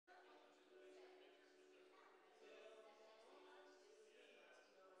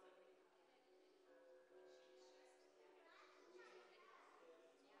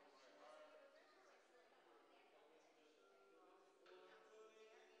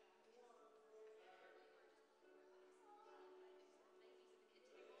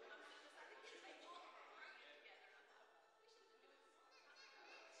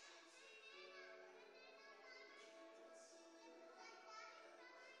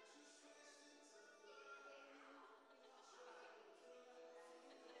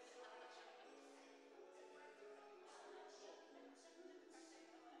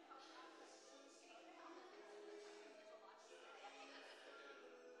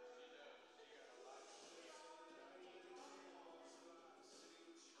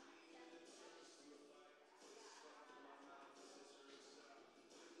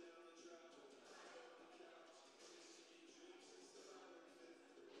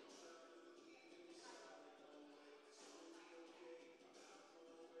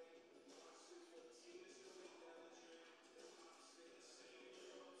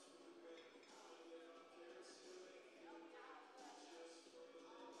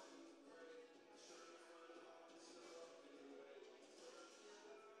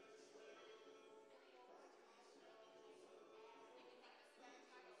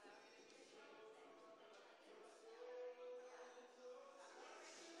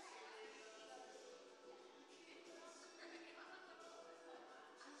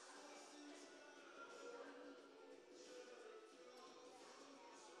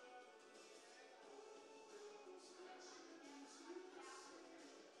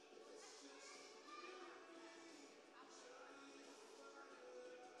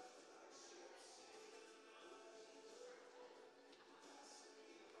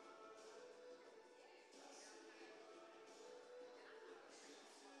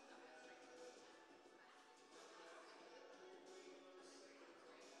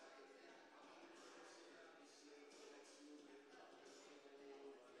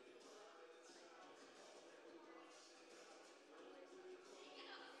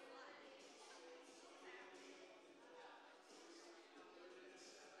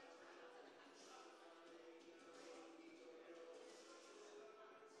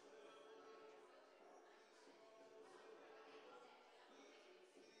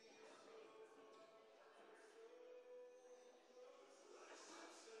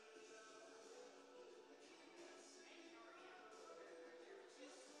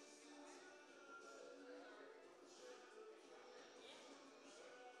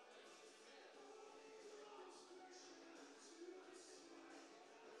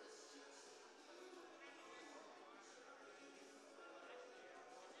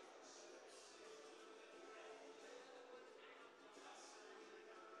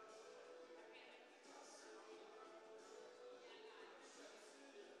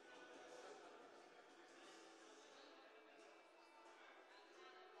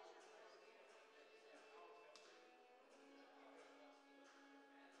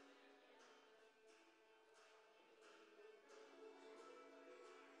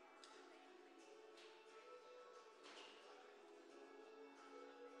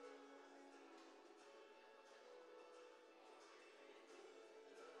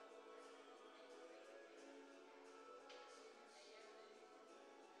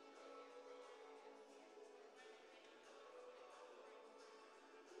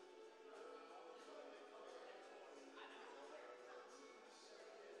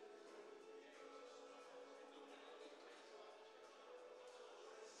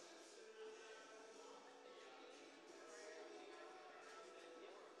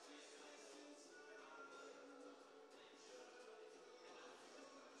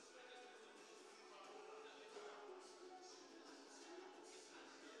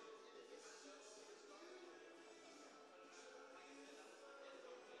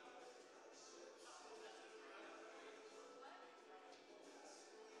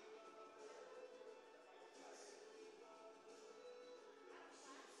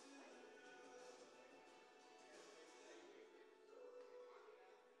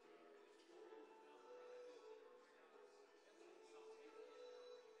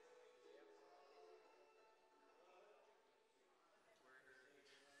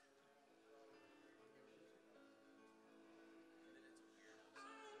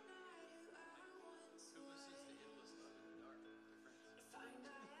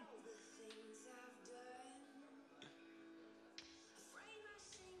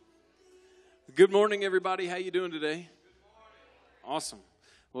Good morning, everybody. How you doing today? Awesome.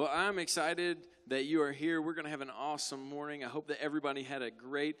 Well, I'm excited that you are here. We're going to have an awesome morning. I hope that everybody had a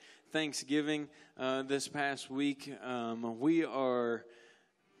great Thanksgiving this past week.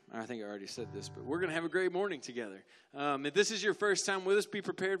 I think I already said this, but we're going to have a great morning together. If this is your first time with us, be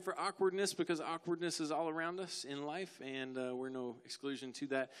prepared for awkwardness because awkwardness is all around us in life, and we're no exclusion to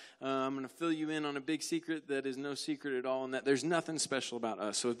that. I'm going to fill you in on a big secret that is no secret at all, and that there's nothing special about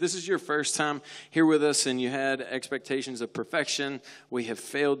us. So if this is your first time here with us and you had expectations of perfection, we have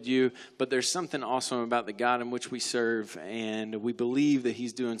failed you, but there's something awesome about the God in which we serve, and we believe that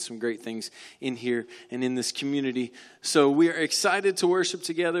He's doing some great things in here and in this community. So we are excited to worship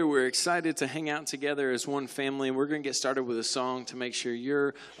together. We're excited to hang out together as one family. We're going to get started with a song to make sure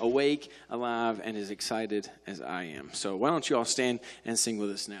you're awake, alive, and as excited as I am. So why don't you all stand and sing with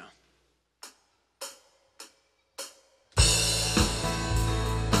us now?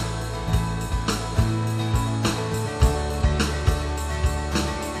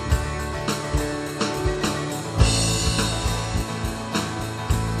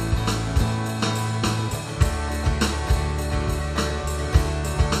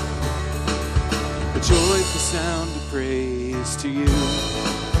 Sound of praise to you,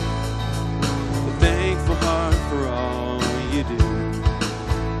 a thankful heart for all you do.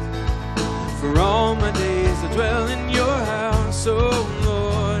 For all my days I dwell in your house, oh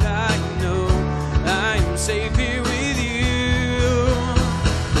Lord, I know I am safe here with you.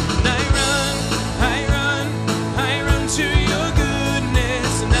 And I run to your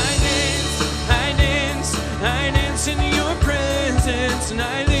goodness, and I dance in your presence, and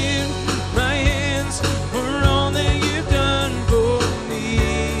I live my hands for all that you've done for me.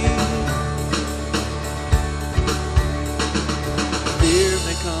 Fear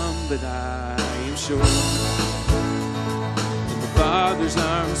may come, but I am sure in the Father's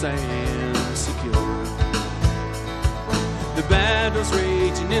arms I am secure. The battles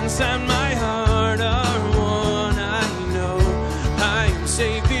raging inside my heart are won. I know I am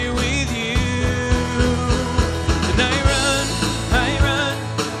safe here with you. And I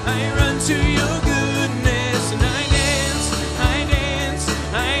run to your goodness, and I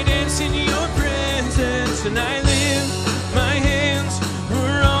dance in your presence, and I lift my hands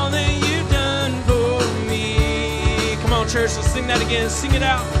for all that you've done for me. Come on, church, let's sing that again. Sing it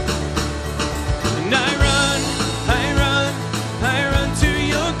out. And I run to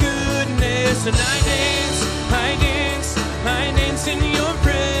your goodness, and I dance in your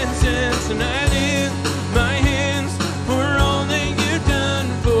presence, and I lift my hands for all that you've done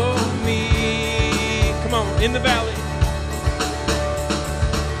for me. Come on, in the valley.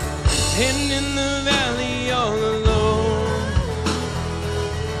 And in the valley all alone,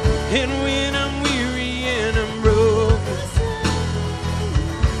 and when I'm weary and I'm broken,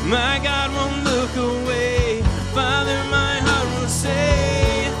 my God won't look away. Father, my heart will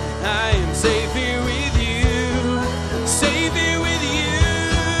say, I am safe here with you, safe here with you.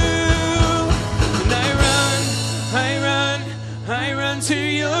 And I run to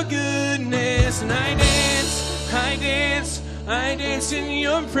your goodness, and I dance in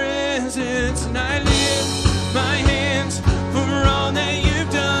your presence, and I lift my hands for all that you've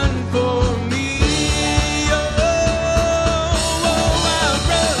done for me.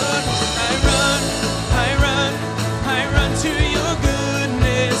 I run to your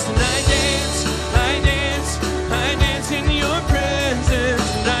goodness, and I dance in your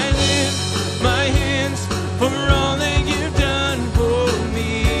presence, and I lift my hands for all that you've done for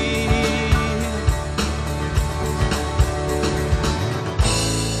me.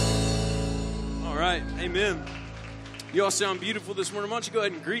 Amen. You all sound beautiful this morning. Why don't you go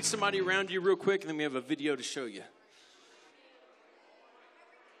ahead and greet somebody around you real quick, and then we have a video to show you.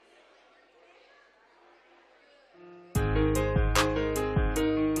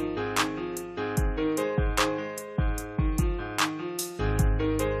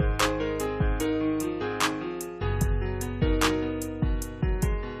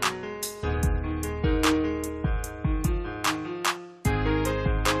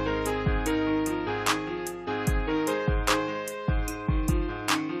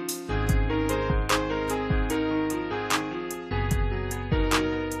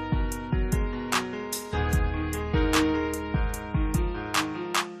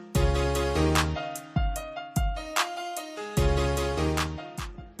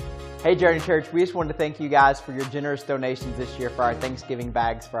 Hey Journey Church, we just wanted to thank you guys for your generous donations this year for our Thanksgiving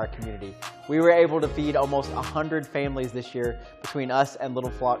bags for our community. We were able to feed almost 100 families this year between us and Little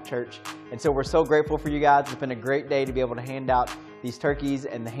Flock Church. And so we're so grateful for you guys. It's been a great day to be able to hand out these turkeys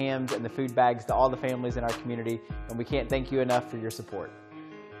and the hams and the food bags to all the families in our community. And we can't thank you enough for your support.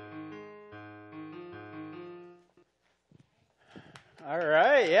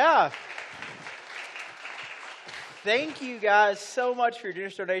 Yeah. Thank you guys so much for your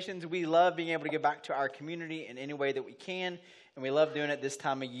generous donations. We love being able to give back to our community in any way that we can, and we love doing it this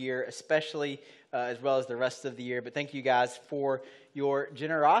time of year, especially as well as the rest of the year. But thank you guys for your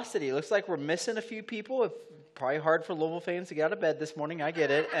generosity. It looks like we're missing a few people. It's probably hard for Louisville fans to get out of bed this morning. I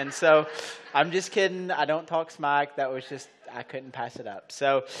get it. And so I'm just kidding. I don't talk smack. That was just, I couldn't pass it up.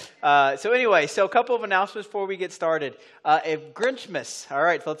 So anyway, a couple of announcements before we get started. If Grinchmas, all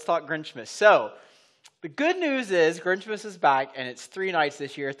right, so let's talk Grinchmas. So the good news is Grinchmas is back, and it's 3 nights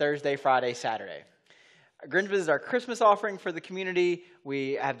this year, Thursday, Friday, Saturday. Grinchmas is our Christmas offering for the community.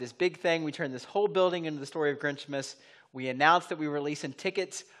 We have this big thing. We turn this whole building into the story of Grinchmas. We announced that we were releasing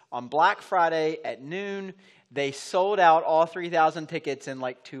tickets on Black Friday at noon. They sold out all 3,000 tickets in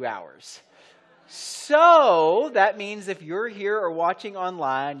like 2 hours. So that means if you're here or watching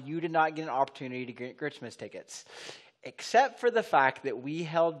online, you did not get an opportunity to get Grinchmas tickets. Except for the fact that we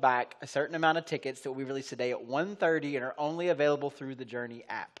held back a certain amount of tickets that we released today at 1:30 and are only available through the Journey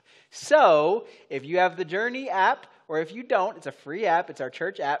app. So if you have the Journey app, or if you don't, it's a free app. It's our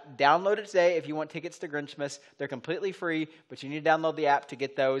church app. Download it today if you want tickets to Grinchmas. They're completely free, but you need to download the app to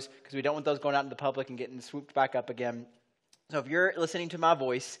get those because we don't want those going out in the public and getting swooped back up again. So if you're listening to my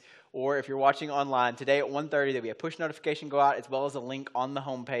voice, or if you're watching online, today at 1:30 there'll be a push notification go out as well as a link on the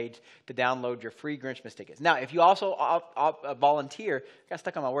homepage to download your free Grinchmas tickets. Now, if you also volunteer, got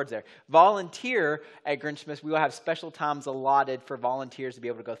stuck on my words there, volunteer at Grinchmas, we will have special times allotted for volunteers to be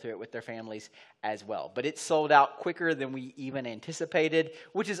able to go through it with their families as well. But it sold out quicker than we even anticipated,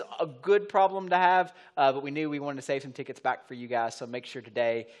 which is a good problem to have, but we knew we wanted to save some tickets back for you guys, so make sure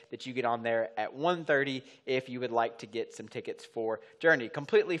today that you get on there at 1:30 if you would like to get some tickets for Journey.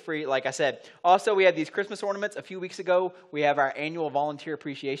 Completely free, like I said. Also, we had these Christmas ornaments. A few weeks ago, we have our annual volunteer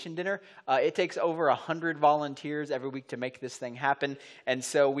appreciation dinner. It takes over 100 volunteers every week to make this thing happen, and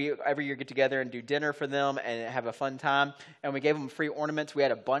so we every year get together and do dinner for them and have a fun time, and we gave them free ornaments. We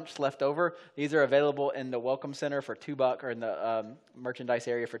had a bunch left over. These are available in the Welcome Center for $2, or in the merchandise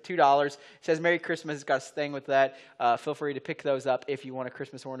area for $2. It says Merry Christmas. It's got a thing with that. Feel free to pick those up if you want a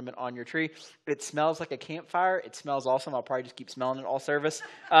Christmas ornament on your tree. It smells like a campfire. It smells awesome. I'll probably just keep smelling it all service.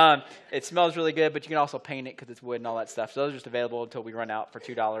 It smells really good, but you can also paint it because it's wood and all that stuff. So those are just available until we run out for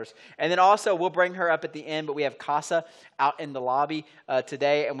 $2. And then also, we'll bring her up at the end, but we have Casa out in the lobby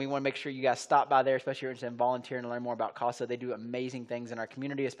today, and we want to make sure you guys stop by there, especially if you're interested in volunteering and learn more about Casa. They do amazing things in our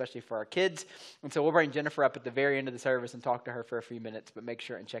community, especially for our kids. And so we'll bring Jennifer up at the very end of the service and talk to her for a few minutes, but make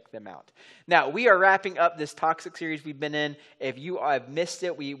sure and check them out. Now, we are wrapping up this Toxic series we've been in. If you have missed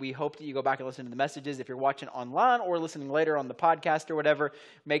it, we hope that you go back and listen to the messages. If you're watching online or listening later on the podcast or whatever,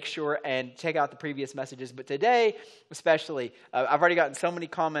 make sure and check out the previous messages. But today, especially, I've already gotten so many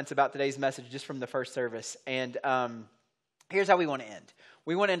comments about today's message just from the first service. And here's how we want to end.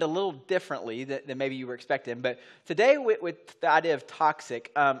 We want to end a little differently than maybe you were expecting. But today, with the idea of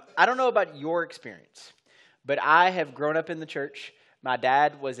toxic, I don't know about your experience, but I have grown up in the church. My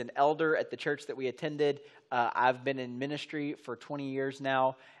dad was an elder at the church that we attended. I've been in ministry for 20 years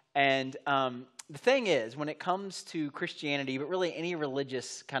now. And the thing is, when it comes to Christianity, but really any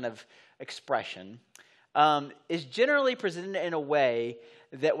religious kind of expression, is generally presented in a way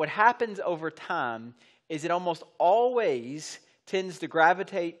that what happens over time is it almost always tends to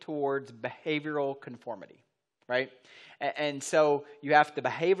gravitate towards behavioral conformity, right? And so you have to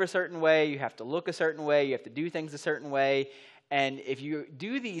behave a certain way, you have to look a certain way, you have to do things a certain way. And if you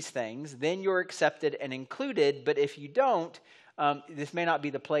do these things, then you're accepted and included. But if you don't, this may not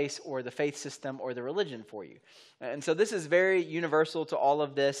be the place or the faith system or the religion for you. And so this is very universal to all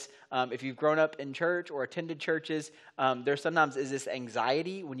of this. If you've grown up in church or attended churches, there sometimes is this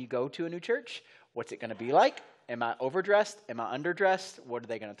anxiety when you go to a new church. What's it going to be like? Am I overdressed? Am I underdressed? What are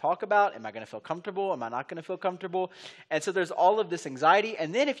they going to talk about? Am I going to feel comfortable? Am I not going to feel comfortable? And so there's all of this anxiety.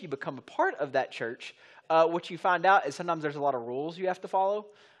 And then if you become a part of that church, what you find out is sometimes there's a lot of rules you have to follow.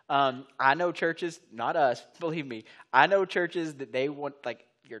 I know churches, not us, believe me. I know churches that they want like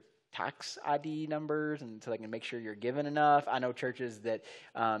your tax ID numbers, and so they can make sure you're given enough. I know churches that,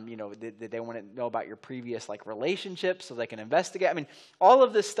 that they want to know about your previous like relationships so they can investigate. I mean, all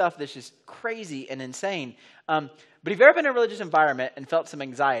of this stuff that's just crazy and insane. But if you've ever been in a religious environment and felt some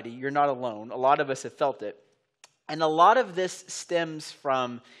anxiety, you're not alone. A lot of us have felt it. And a lot of this stems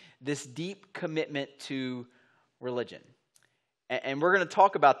from this deep commitment to religion. And we're going to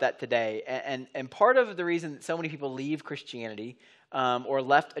talk about that today. And part of the reason that so many people leave Christianity or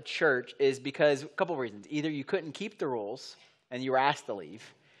left a church is because a couple of reasons. Either you couldn't keep the rules and you were asked to leave.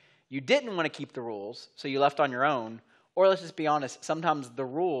 You didn't want to keep the rules, so you left on your own. Or let's just be honest, sometimes the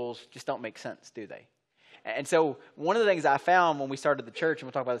rules just don't make sense, do they? And so one of the things I found when we started the church, and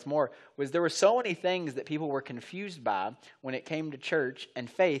we'll talk about this more, was there were so many things that people were confused by when it came to church and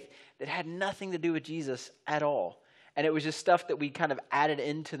faith that had nothing to do with Jesus at all. And it was just stuff that we kind of added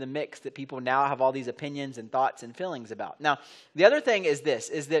into the mix that people now have all these opinions and thoughts and feelings about. Now, the other thing is this,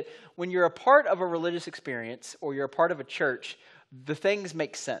 is that when you're a part of a religious experience or you're a part of a church, the things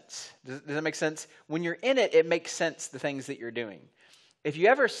make sense. Does that make sense? When you're in it, it makes sense, the things that you're doing. If you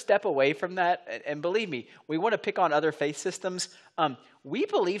ever step away from that, and believe me, we want to pick on other faith systems. We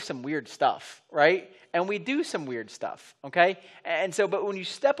believe some weird stuff, right? And we do some weird stuff, okay? And so, but when you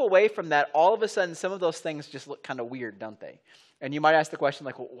step away from that, all of a sudden, some of those things just look kind of weird, don't they? And you might ask the question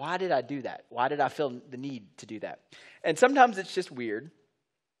like, well, why did I do that? Why did I feel the need to do that? And sometimes it's just weird,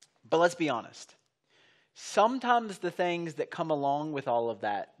 but let's be honest. Sometimes the things that come along with all of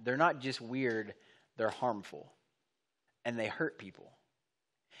that, they're not just weird, they're harmful. And they hurt people.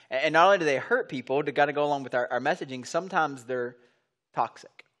 And not only do they hurt people, to got to go along with our messaging, sometimes they're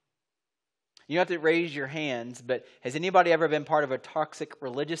toxic. You don't have to raise your hands, but has anybody ever been part of a toxic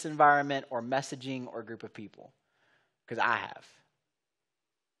religious environment or messaging or group of people? Because I have.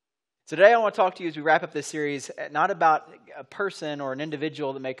 So today I want to talk to you as we wrap up this series, not about a person or an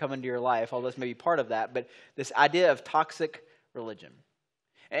individual that may come into your life, although this may be part of that, but this idea of toxic religion.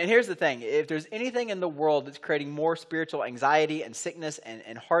 And here's the thing, if there's anything in the world that's creating more spiritual anxiety and sickness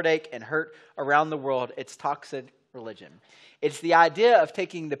and heartache and hurt around the world, it's toxic religion. It's the idea of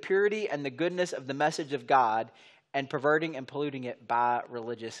taking the purity and the goodness of the message of God and perverting and polluting it by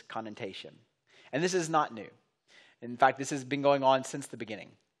religious connotation. And this is not new. In fact, this has been going on since the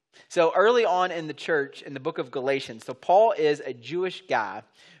beginning. So early on in the church, in the book of Galatians, so Paul is a Jewish guy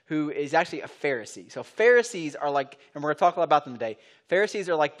who is actually a Pharisee. So Pharisees are like, and we're going to talk about them today, Pharisees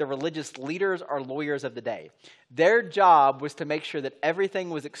are like the religious leaders or lawyers of the day. Their job was to make sure that everything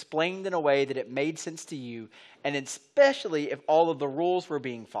was explained in a way that it made sense to you, and especially if all of the rules were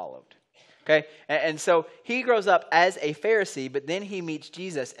being followed. Okay, and so he grows up as a Pharisee, but then he meets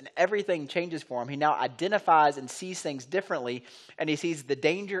Jesus and everything changes for him. He now identifies and sees things differently, and he sees the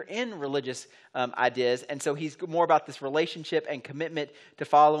danger in religious ideas. And so he's more about this relationship and commitment to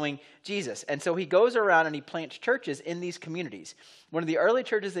following Jesus. And so he goes around and he plants churches in these communities. One of the early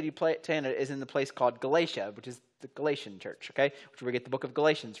churches that he planted is in the place called Galatia, which is the Galatian church, okay, which we get the book of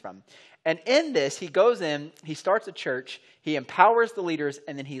Galatians from. And in this, he goes in, he starts a church, he empowers the leaders,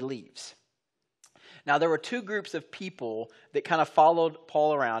 and then he leaves. Now, there were two groups of people that kind of followed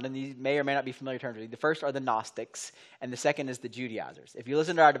Paul around, and these may or may not be familiar terms with you. The first are the Gnostics, and the second is the Judaizers. If you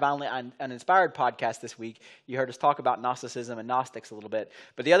listen to our Divinely Uninspired podcast this week, you heard us talk about Gnosticism and Gnostics a little bit,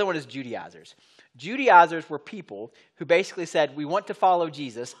 but the other one is Judaizers. Judaizers were people who basically said, we want to follow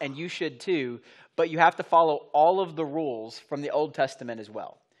Jesus, and you should too, but you have to follow all of the rules from the Old Testament as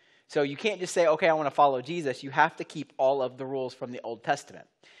well. So you can't just say, okay, I want to follow Jesus. You have to keep all of the rules from the Old Testament.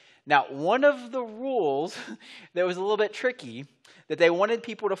 Now, one of the rules that was a little bit tricky that they wanted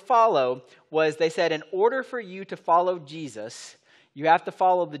people to follow was they said, in order for you to follow Jesus, you have to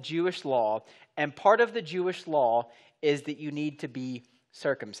follow the Jewish law. And part of the Jewish law is that you need to be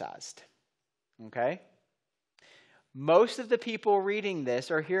circumcised. Okay? Most of the people reading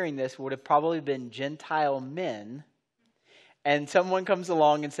this or hearing this would have probably been Gentile men. And someone comes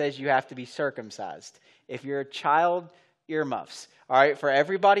along and says you have to be circumcised. If you're a child, earmuffs. All right, for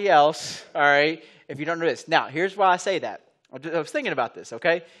everybody else, all right, if you don't know this. Now, here's why I say that. I was thinking about this,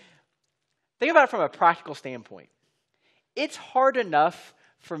 okay? Think about it from a practical standpoint. It's hard enough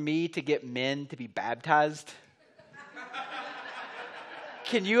for me to get men to be baptized.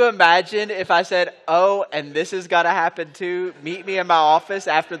 Can you imagine if I said, oh, and this has got to happen too? Meet me in my office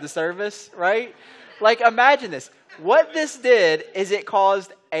after the service, right? Like, imagine this. What this did is it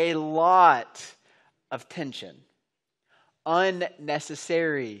caused a lot of tension.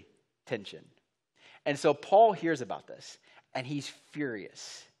 Unnecessary tension. And so Paul hears about this, and he's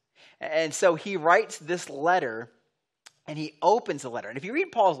furious. And so he writes this letter, and he opens the letter. And if you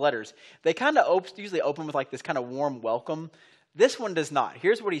read Paul's letters, they kind of usually open with like this kind of warm welcome. This one does not.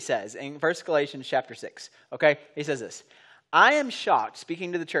 Here's what he says in 1 Galatians chapter 6. Okay, he says this. I am shocked,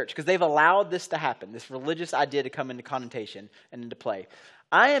 speaking to the church, because they've allowed this to happen, this religious idea to come into connotation and into play.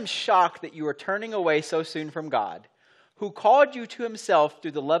 I am shocked that you are turning away so soon from God, who called you to himself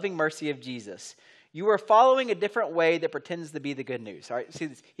through the loving mercy of Jesus. You are following a different way that pretends to be the good news. All right, see,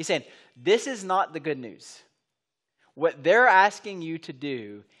 he's saying, this is not the good news. What they're asking you to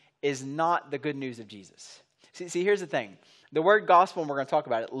do is not the good news of Jesus. See, here's the thing. The word gospel, and we're going to talk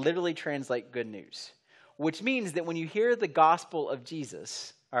about it, literally translates good news. Which means that when you hear the gospel of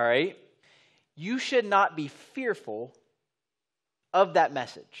Jesus, all right, you should not be fearful of that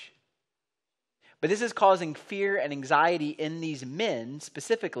message. But this is causing fear and anxiety in these men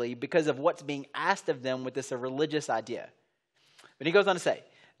specifically because of what's being asked of them with this religious idea. But he goes on to say,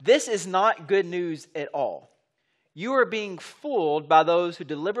 this is not good news at all. You are being fooled by those who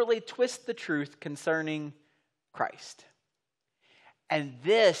deliberately twist the truth concerning Christ. And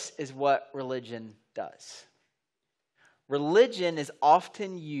this is what religion does. Religion is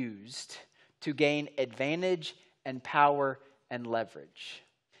often used to gain advantage and power and leverage.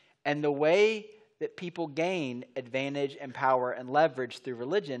 And the way that people gain advantage and power and leverage through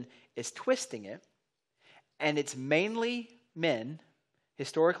religion is twisting it. And it's mainly men,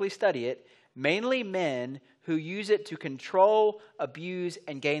 historically study it, mainly men who use it to control, abuse,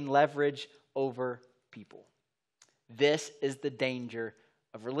 and gain leverage over people. This is the danger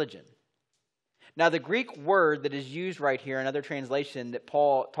of religion. Now, the Greek word that is used right here, another translation that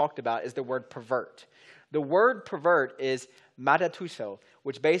Paul talked about, is the word pervert. The word pervert is metatuso,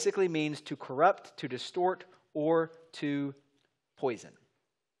 which basically means to corrupt, to distort, or to poison.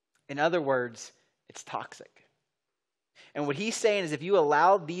 In other words, it's toxic. And what he's saying is if you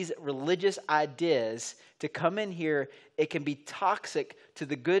allow these religious ideas to come in here, it can be toxic to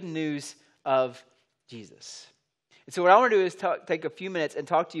the good news of Jesus. And so what I want to do is take a few minutes and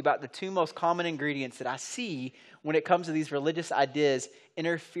talk to you about the two most common ingredients that I see when it comes to these religious ideas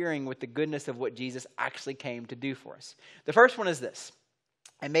interfering with the goodness of what Jesus actually came to do for us. The first one is this.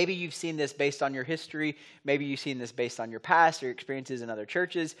 And maybe you've seen this based on your history. Maybe you've seen this based on your past or your experiences in other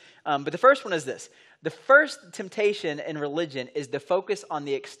churches. But the first one is this. The first temptation in religion is to focus on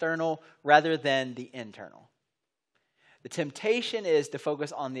the external rather than the internal. The temptation is to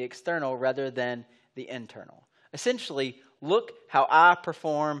focus on the external rather than the internal. Essentially, look how I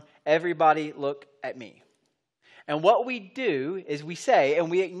perform. Everybody look at me. And what we do is we say and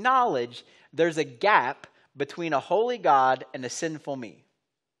we acknowledge there's a gap between a holy God and a sinful me.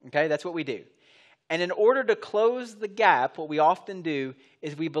 Okay, that's what we do. And in order to close the gap, what we often do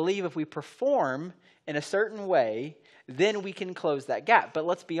is we believe if we perform in a certain way, then we can close that gap. But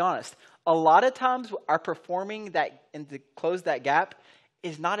let's be honest. A lot of times our performing that and to close that gap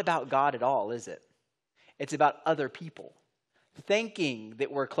is not about God at all, is it? It's about other people thinking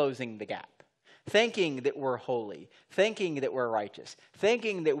that we're closing the gap, thinking that we're holy, thinking that we're righteous,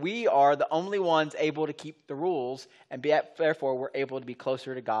 thinking that we are the only ones able to keep the rules, and therefore we're able to be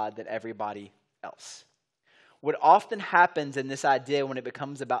closer to God than everybody else. What often happens in this idea when it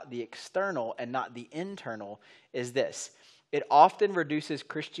becomes about the external and not the internal is this. It often reduces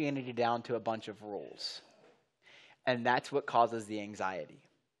Christianity down to a bunch of rules. And that's what causes the anxiety.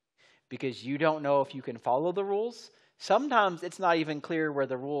 Because you don't know if you can follow the rules. Sometimes it's not even clear where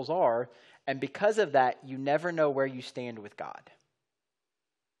the rules are. And because of that, you never know where you stand with God.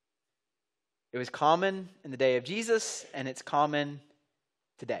 It was common in the day of Jesus, and it's common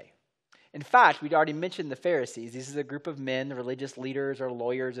today. In fact, we'd already mentioned the Pharisees. This is a group of men, the religious leaders or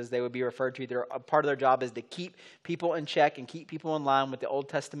lawyers as they would be referred to. A part of their job is to keep people in check and keep people in line with the Old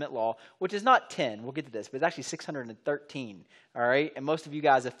Testament law, which is not 10. We'll get to this, but it's actually 613. All right? And most of you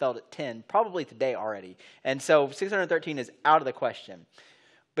guys have felt at 10, probably today already. And so 613 is out of the question.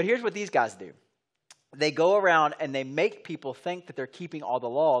 But here's what these guys do. They go around and they make people think that they're keeping all the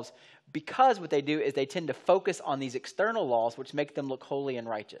laws because what they do is they tend to focus on these external laws which make them look holy and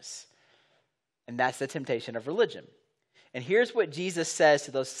righteous. And that's the temptation of religion. And here's what Jesus says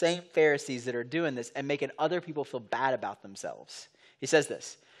to those same Pharisees that are doing this and making other people feel bad about themselves. He says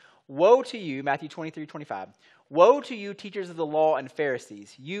this, "Woe to you," Matthew 23:25, "Woe to you, teachers of the law and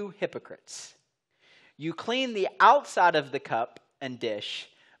Pharisees, you hypocrites! You clean the outside of the cup and dish,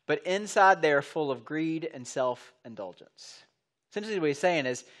 but inside they are full of greed and self-indulgence." Essentially what he's saying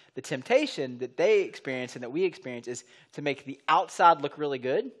is the temptation that they experience and that we experience is to make the outside look really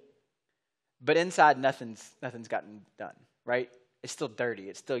good, but inside nothing's gotten done, right? It's still dirty,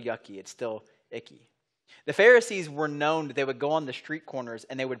 it's still yucky, it's still icky. The Pharisees were known that they would go on the street corners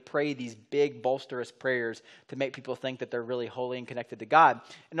and they would pray these big, bolsterous prayers to make people think that they're really holy and connected to God.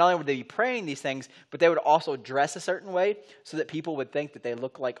 And not only would they be praying these things, but they would also dress a certain way so that people would think that they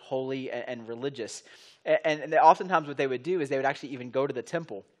look like holy and religious. And oftentimes what they would do is they would actually even go to the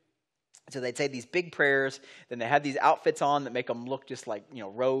temple. So they'd say these big prayers, then they had these outfits on that make them look just like,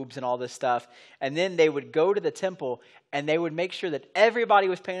 robes and all this stuff. And then they would go to the temple and they would make sure that everybody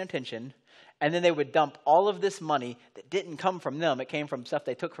was paying attention. And then they would dump all of this money that didn't come from them. It came from stuff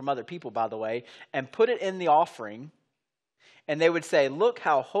they took from other people, by the way, and put it in the offering. And they would say, "Look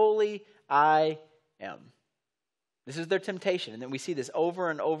how holy I am." This is their temptation. And then we see this over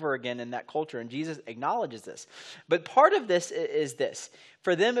and over again in that culture. And Jesus acknowledges this. But part of this is this.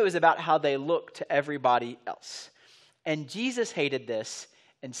 For them, it was about how they looked to everybody else. And Jesus hated this,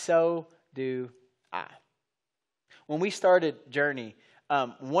 and so do I. When we started Journey,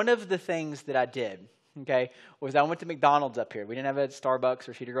 one of the things that I did, okay, was I went to McDonald's up here. We didn't have a Starbucks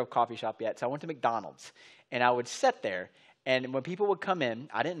or Cedar Grove coffee shop yet, so I went to McDonald's, and I would sit there, and when people would come in,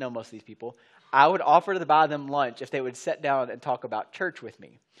 I didn't know most of these people, I would offer to buy them lunch if they would sit down and talk about church with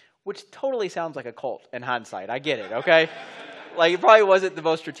me, which totally sounds like a cult in hindsight. I get it, okay? Like, it probably wasn't the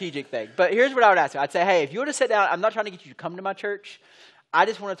most strategic thing. But here's what I would ask you. I'd say, hey, if you were to sit down, I'm not trying to get you to come to my church. I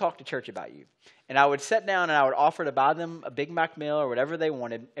just want to talk to church about you. And I would sit down and I would offer to buy them a Big Mac meal or whatever they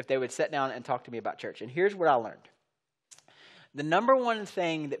wanted if they would sit down and talk to me about church. And here's what I learned. The number one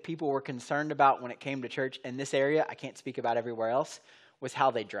thing that people were concerned about when it came to church in this area, I can't speak about everywhere else, was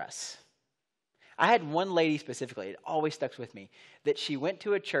how they dress. I had one lady specifically, it always stuck with me, that she went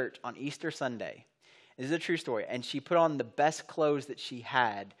to a church on Easter Sunday. This is a true story. And she put on the best clothes that she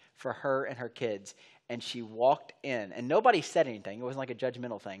had for her and her kids. And she walked in. And nobody said anything. It wasn't like a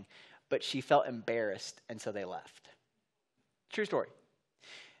judgmental thing. But she felt embarrassed. And so they left. True story.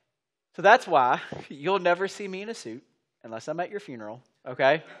 So that's why you'll never see me in a suit unless I'm at your funeral.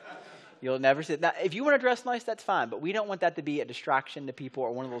 Okay? You'll never see it. Now, if you want to dress nice, that's fine. But we don't want that to be a distraction to people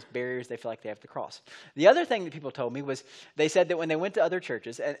or one of those barriers they feel like they have to cross. The other thing that people told me was they said that when they went to other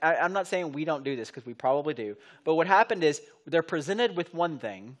churches, and I'm not saying we don't do this because we probably do, but what happened is they're presented with one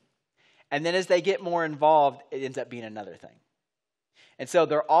thing, and then as they get more involved, it ends up being another thing. And so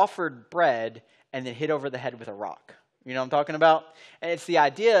they're offered bread and then hit over the head with a rock. You know what I'm talking about? And it's the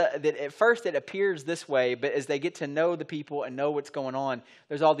idea that at first it appears this way, but as they get to know the people and know what's going on,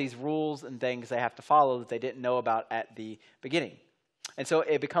 there's all these rules and things they have to follow that they didn't know about at the beginning. And so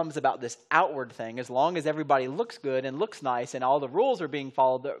it becomes about this outward thing. As long as everybody looks good and looks nice and all the rules are being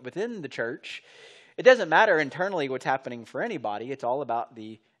followed within the church, it doesn't matter internally what's happening for anybody. It's all about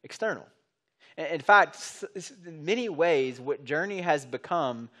the external. In fact, in many ways, what Journey has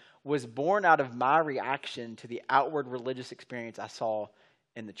become was born out of my reaction to the outward religious experience I saw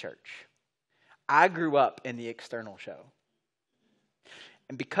in the church. I grew up in the external show.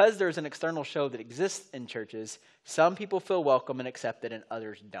 And because there's an external show that exists in churches, some people feel welcome and accepted and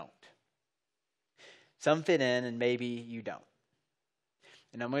others don't. Some fit in and maybe you don't.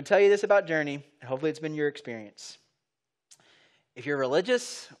 And I'm going to tell you this about Journey, and hopefully it's been your experience. If you're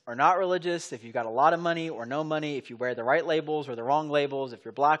religious or not religious, if you've got a lot of money or no money, if you wear the right labels or the wrong labels, if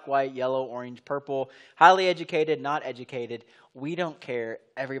you're black, white, yellow, orange, purple, highly educated, not educated, we don't care.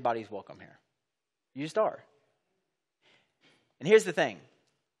 Everybody's welcome here. You just are. And here's the thing.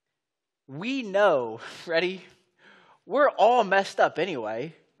 We know, ready? We're all messed up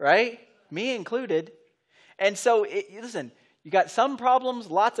anyway, right? Me included. And so, listen, you got some problems,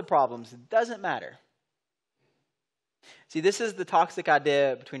 lots of problems. It doesn't matter. See, this is the toxic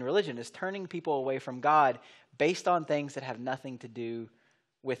idea between religion, is turning people away from God based on things that have nothing to do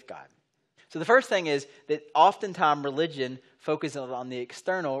with God. So the first thing is that oftentimes religion focuses on the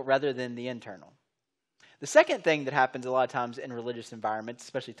external rather than the internal. The second thing that happens a lot of times in religious environments,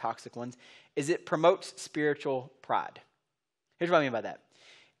 especially toxic ones, is it promotes spiritual pride. Here's what I mean by that.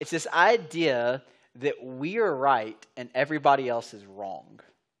 It's this idea that we are right and everybody else is wrong.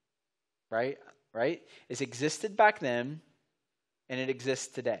 Right? It's existed back then, and it exists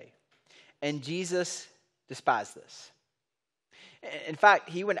today. And Jesus despised this. In fact,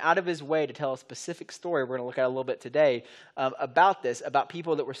 he went out of his way to tell a specific story, we're going to look at a little bit today, about this, about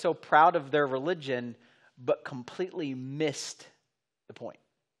people that were so proud of their religion, but completely missed the point.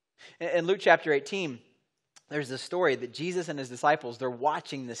 In Luke chapter 18, there's this story that Jesus and his disciples, they're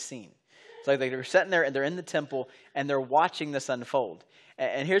watching this scene. It's like they're sitting there and they're in the temple and they're watching this unfold.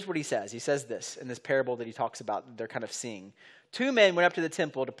 And here's what he says. He says this in this parable that he talks about, they're kind of seeing. 2 men went up to the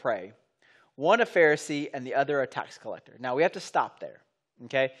temple to pray. One a Pharisee and the other a tax collector. Now we have to stop there,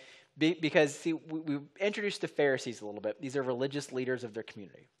 okay? Because see, we introduced the Pharisees a little bit. These are religious leaders of their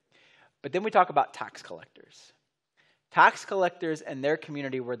community. But then we talk about tax collectors. Tax collectors and their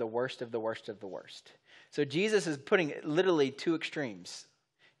community were the worst of the worst of the worst. So Jesus is putting literally two extremes.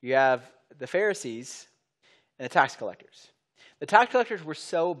 You have the Pharisees and the tax collectors. The tax collectors were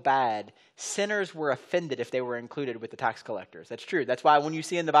so bad, sinners were offended if they were included with the tax collectors. That's true. That's why when you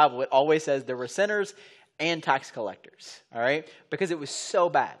see in the Bible, it always says there were sinners and tax collectors, all right? Because it was so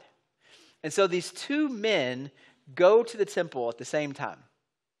bad. And so these 2 men go to the temple at the same time.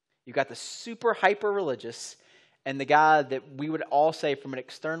 You've got the super hyper religious and the guy that we would all say from an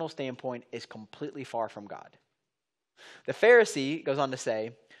external standpoint is completely far from God. The Pharisee, goes on to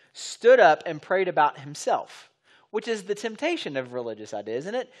say, stood up and prayed about himself, which is the temptation of religious idea,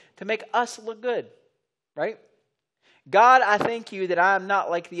 isn't it? To make us look good, right? God, I thank you that I am not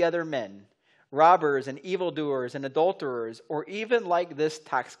like the other men, robbers and evildoers and adulterers, or even like this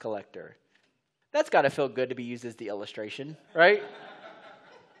tax collector. That's got to feel good to be used as the illustration, right?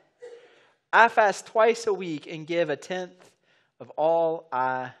 I fast twice a week and give a tenth of all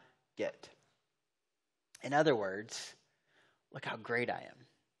I get. In other words, look how great I am.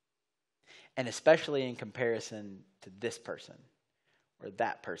 And especially in comparison to this person or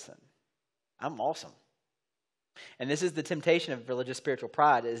that person. I'm awesome. And this is the temptation of religious spiritual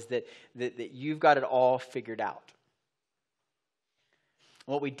pride, is that you've got it all figured out.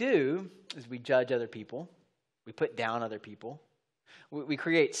 What we do is we judge other people. We put down other people. We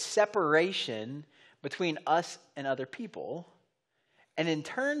create separation between us and other people. And in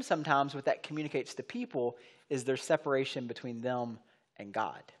turn, sometimes what that communicates to people is there's separation between them and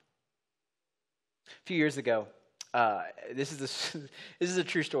God. A few years ago, this is a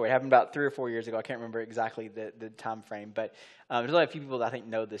true story. It happened about 3 or 4 years ago. I can't remember exactly the time frame, but there's only a few people that I think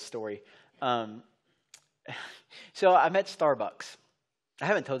know this story. So I'm at Starbucks. I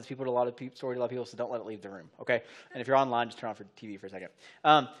haven't told this to a lot of people, so don't let it leave the room, okay? And if you're online, just turn off your TV for a second.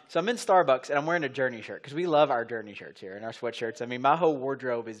 So I'm in Starbucks, and I'm wearing a Journey shirt, because we love our Journey shirts here and our sweatshirts. I mean, my whole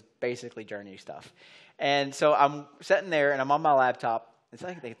wardrobe is basically Journey stuff. And so I'm sitting there, and I'm on my laptop. It's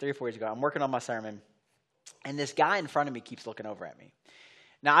like 3 or 4 years ago. I'm working on my sermon, and this guy in front of me keeps looking over at me.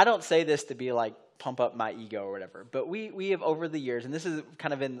 Now, I don't say this to be like pump up my ego or whatever, but we have over the years, and this is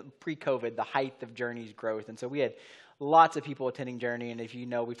kind of in pre-COVID, the height of Journey's growth, and so we had lots of people attending Journey, and if you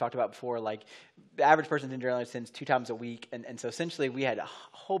know, we've talked about before, like the average person attending Journey attends 2 times a week, and so essentially we had a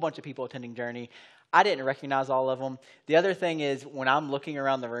whole bunch of people attending Journey. I didn't recognize all of them. The other thing is, when I'm looking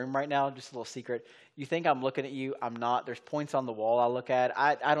around the room right now, just a little secret, you think I'm looking at you, I'm not. There's points on the wall I look at.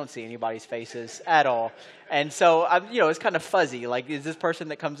 I don't see anybody's faces at all. And so, it's kind of fuzzy. Like, is this person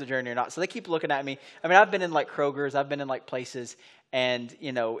that comes to Journey or not? So they keep looking at me. I mean, I've been in like Kroger's, I've been in like places, and,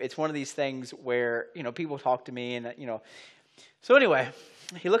 it's one of these things where, people talk to me and, So anyway,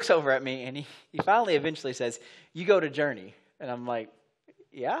 he looks over at me and he finally eventually says, "You go to Journey." And I'm like,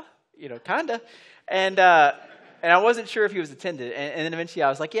 "Yeah, kind of." And I wasn't sure if he was attended. And then eventually I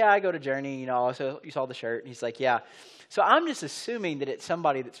was like, "Yeah, I go to Journey. Also you saw the shirt." And he's like, "Yeah." So I'm just assuming that it's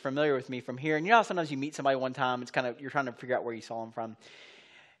somebody that's familiar with me from here. And how sometimes you meet somebody one time, it's kind of, you're trying to figure out where you saw them from.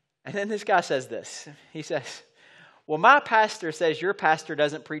 And then this guy says this. He says, "Well, my pastor says your pastor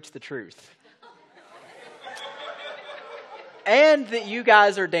doesn't preach the truth. And that you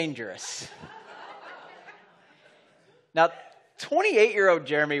guys are dangerous." Now, 28-year-old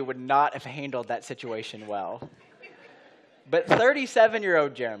Jeremy would not have handled that situation well. But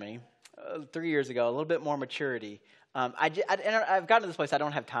 37-year-old Jeremy, 3 years ago, a little bit more maturity. I've gotten to this place, I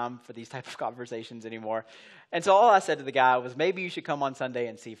don't have time for these type of conversations anymore. And so all I said to the guy was, "Maybe you should come on Sunday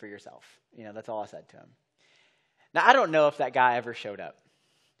and see for yourself." That's all I said to him. Now, I don't know if that guy ever showed up.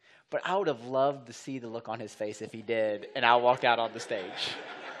 But I would have loved to see the look on his face if he did, and I walked out on the stage.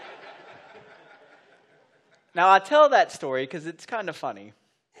 Now, I tell that story because it's kind of funny.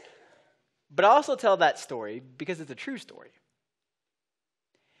 But I also tell that story because it's a true story.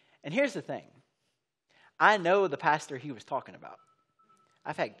 And here's the thing. I know the pastor he was talking about.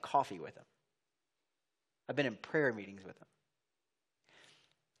 I've had coffee with him. I've been in prayer meetings with him.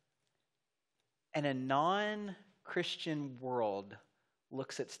 And a non-Christian world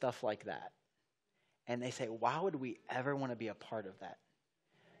looks at stuff like that, and they say, "Why would we ever want to be a part of that?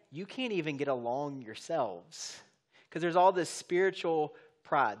 You can't even get along yourselves." Because there's all this spiritual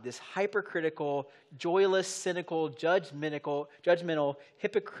pride, this hypercritical, joyless, cynical, judgmental,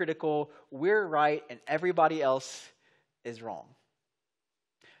 hypocritical, we're right and everybody else is wrong.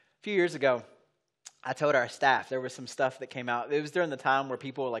 A few years ago, I told our staff there was some stuff that came out. It was during the time where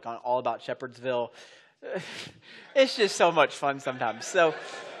people were like on All About Shepherdsville. It's just so much fun sometimes. So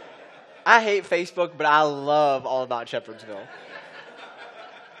I hate Facebook, but I love All About Shepherdsville.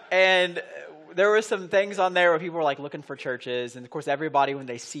 And there were some things on there where people were like looking for churches. And of course, everybody, when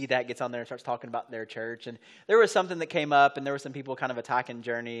they see that, gets on there and starts talking about their church. And there was something that came up, and there were some people kind of attacking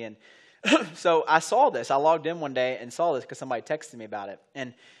Journey. And so I saw this. I logged in one day and saw this because somebody texted me about it.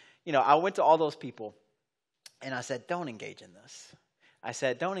 And, I went to all those people and I said, "Don't engage in this." I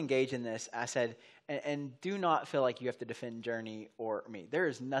said, "Don't engage in this." I said, and do not feel like you have to defend Journey or me. There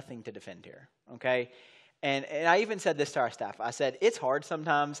is nothing to defend here, okay? And I even said this to our staff. I said, it's hard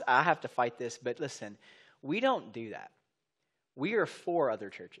sometimes. I have to fight this. But listen, we don't do that. We are for other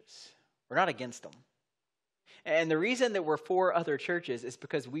churches. We're not against them. And the reason that we're for other churches is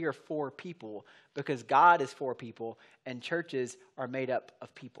because we are for people, because God is for people, and churches are made up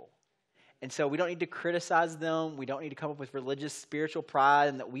of people. And so we don't need to criticize them. We don't need to come up with religious, spiritual pride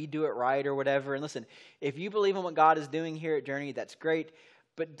and that we do it right or whatever. And listen, if you believe in what God is doing here at Journey, that's great.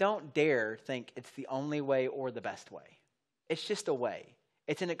 But don't dare think it's the only way or the best way. It's just a way.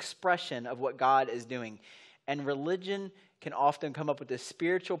 It's an expression of what God is doing. And religion can often come up with this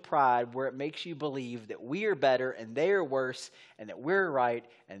spiritual pride where it makes you believe that we are better and they are worse and that we're right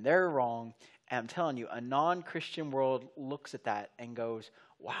and they're wrong. And I'm telling you, a non-Christian world looks at that and goes,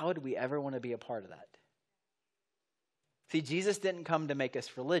 why would we ever want to be a part of that? See, Jesus didn't come to make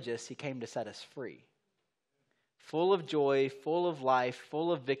us religious. He came to set us free. Full of joy, full of life, full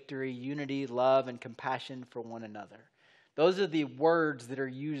of victory, unity, love, and compassion for one another. Those are the words that are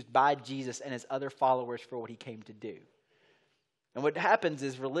used by Jesus and his other followers for what he came to do. And what happens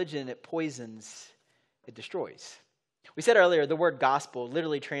is religion, it poisons, it destroys. We said earlier, the word gospel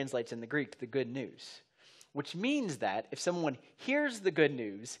literally translates in the Greek the good news, which means that if someone hears the good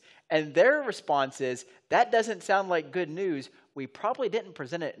news and their response is, that doesn't sound like good news, we probably didn't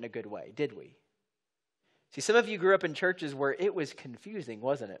present it in a good way, did we? See, some of you grew up in churches where it was confusing,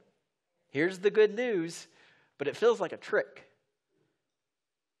 wasn't it? Here's the good news, but it feels like a trick.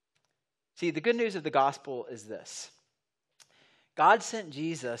 See, the good news of the gospel is this. God sent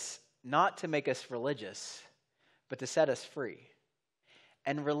Jesus not to make us religious, but to set us free.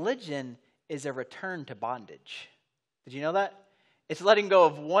 And religion is a return to bondage. Did you know that? It's letting go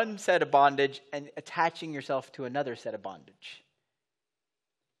of one set of bondage and attaching yourself to another set of bondage.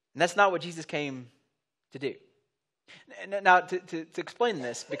 And that's not what Jesus came to do. Now, to explain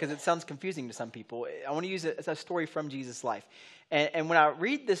this, because it sounds confusing to some people, I want to use it as a story from Jesus' life. And when I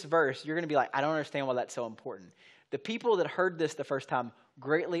read this verse, you're going to be like, I don't understand why that's so important. The people that heard this the first time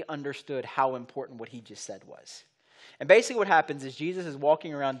greatly understood how important what he just said was. And basically what happens is Jesus is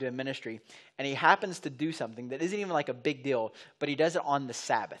walking around doing ministry, and he happens to do something that isn't even like a big deal, but he does it on the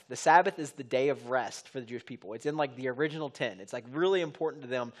Sabbath. The Sabbath is the day of rest for the Jewish people. It's in like the original 10. It's like really important to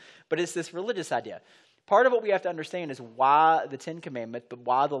them, but it's this religious idea. Part of what we have to understand is why the Ten Commandments, but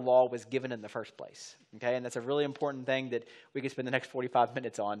why the law was given in the first place. Okay, and that's a really important thing that we could spend the next 45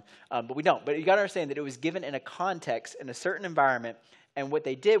 minutes on, but we don't. But you got to understand that it was given in a context, in a certain environment, and what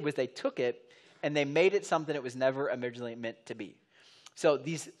they did was they took it and they made it something it was never originally meant to be. So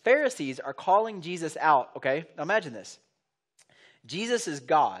these Pharisees are calling Jesus out, okay? Now imagine this. Jesus is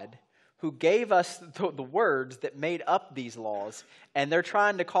God who gave us the words that made up these laws, and they're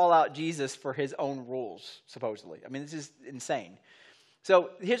trying to call out Jesus for his own rules, supposedly. I mean, this is insane.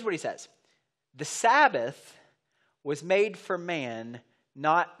 So here's what he says. The Sabbath was made for man,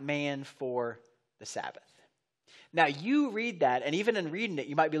 not man for the Sabbath. Now, you read that, and even in reading it,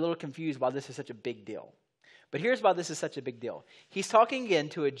 you might be a little confused why this is such a big deal. But here's why this is such a big deal. He's talking again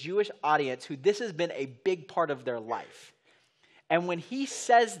to a Jewish audience who this has been a big part of their life. And when he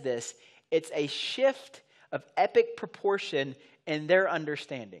says this, it's a shift of epic proportion in their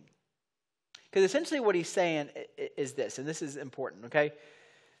understanding. Because essentially what he's saying is this, and this is important, okay?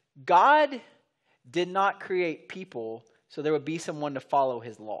 God did not create people so there would be someone to follow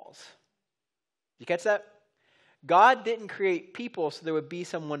his laws. You catch that? God didn't create people so there would be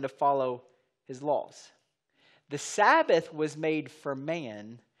someone to follow his laws. The Sabbath was made for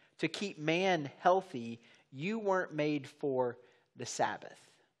man to keep man healthy. You weren't made for the Sabbath.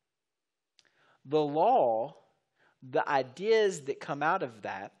 The law, the ideas that come out of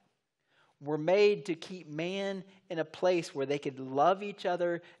that, were made to keep man in a place where they could love each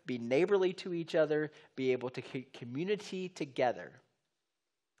other, be neighborly to each other, be able to keep community together.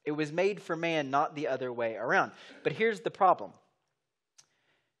 It was made for man, not the other way around. But here's the problem.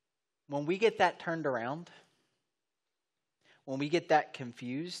 When we get that turned around, when we get that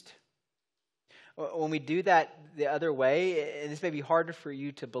confused, when we do that the other way, and this may be harder for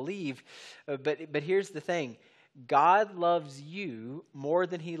you to believe, but here's the thing. God loves you more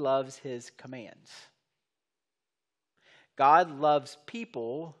than he loves his commands. God loves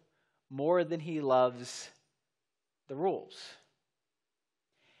people more than he loves the rules.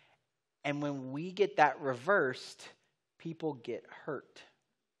 And when we get that reversed, people get hurt.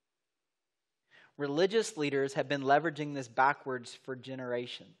 Religious leaders have been leveraging this backwards for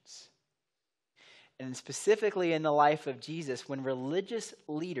generations. And specifically in the life of Jesus, when religious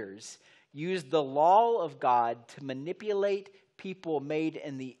leaders used the law of God to manipulate people made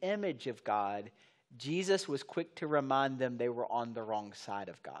in the image of God, Jesus was quick to remind them they were on the wrong side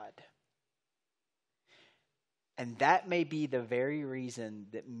of God. And that may be the very reason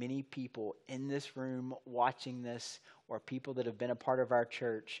that many people in this room watching this, or people that have been a part of our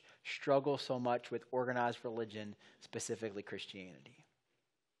church, struggle so much with organized religion, specifically Christianity.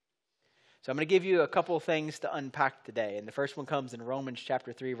 So I'm going to give you a couple of things to unpack today. And the first one comes in Romans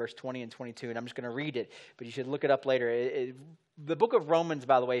chapter 3, verse 20 and 22. And I'm just going to read it, but you should look it up later. The book of Romans,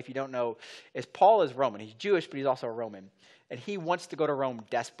 by the way, if you don't know, is Paul is Roman. He's Jewish, but he's also a Roman. And he wants to go to Rome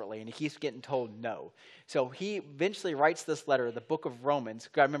desperately, and he keeps getting told no. So he eventually writes this letter, the book of Romans.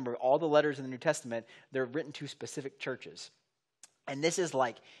 Got to remember, all the letters in the New Testament, they're written to specific churches. And this is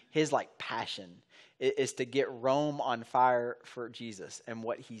like his passion is to get Rome on fire for Jesus and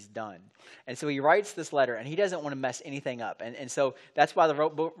what he's done. And so he writes this letter, and he doesn't want to mess anything up. And so that's why the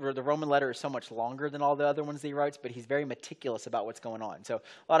Roman letter is so much longer than all the other ones that he writes, but he's very meticulous about what's going on. So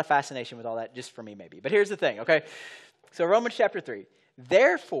a lot of fascination with all that, just for me maybe. But here's the thing, okay? So Romans chapter 3.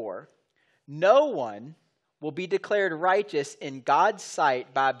 Therefore, no one will be declared righteous in God's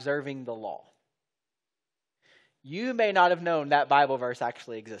sight by observing the law. You may not have known that Bible verse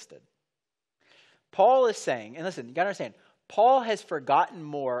actually existed. Paul is saying, and listen, you got to understand, Paul has forgotten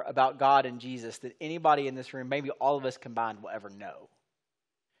more about God and Jesus than anybody in this room, maybe all of us combined, will ever know.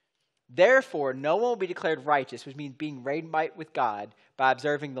 Therefore, no one will be declared righteous, which means being made right with God, by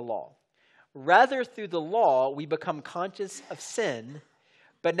observing the law. Rather, through the law, we become conscious of sin,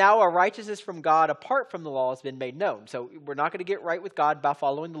 but now our righteousness from God apart from the law has been made known. So we're not going to get right with God by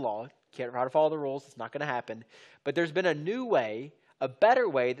following the law. Can't try to follow the rules. It's not going to happen. But there's been a new way, a better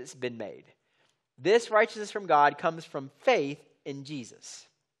way that's been made. This righteousness from God comes from faith in Jesus.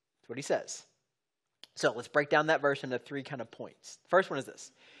 That's what he says. So let's break down that verse into 3 kind of points. The first one is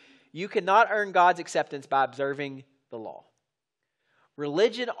this. You cannot earn God's acceptance by observing the law.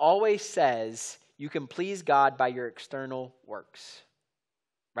 Religion always says you can please God by your external works.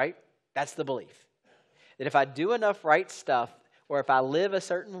 Right? That's the belief. That if I do enough right stuff, or if I live a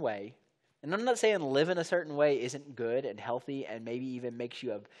certain way, and I'm not saying live in a certain way isn't good and healthy and maybe even makes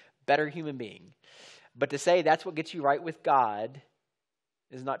you a better human being, but to say that's what gets you right with God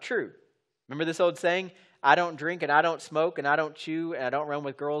is not true. Remember this old saying, I don't drink and I don't smoke and I don't chew and I don't run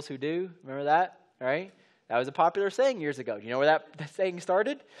with girls who do? Remember that? All right? That was a popular saying years ago. Do you know where that saying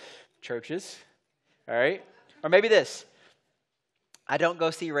started? Churches. All right? Or maybe this. I don't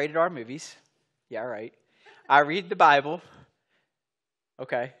go see rated R movies. Yeah, right. I read the Bible.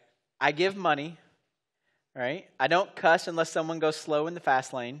 Okay. I give money. Right? I don't cuss unless someone goes slow in the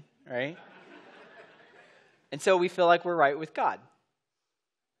fast lane. Right? And so we feel like we're right with God.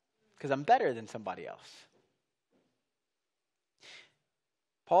 Because I'm better than somebody else.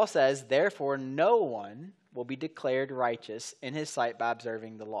 Paul says, therefore, no one will be declared righteous in his sight by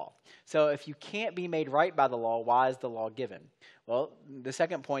observing the law. So if you can't be made right by the law, why is the law given? Well, the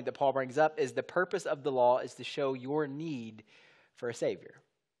second point that Paul brings up is the purpose of the law is to show your need for a Savior.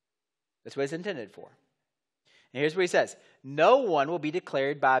 That's what it's intended for. And here's what he says. No one will be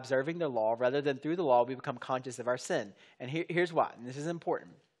declared by observing the law. Rather than through the law, we become conscious of our sin. And here's why, and this is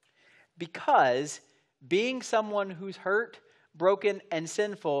important. Because being someone who's hurt, broken, and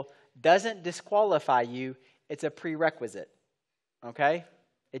sinful doesn't disqualify you. It's a prerequisite. Okay?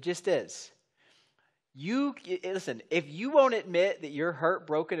 It just is. Listen, if you won't admit that you're hurt,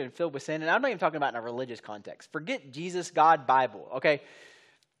 broken, and filled with sin, and I'm not even talking about in a religious context. Forget Jesus, God, Bible. Okay?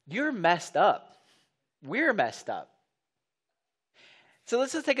 You're messed up. We're messed up. So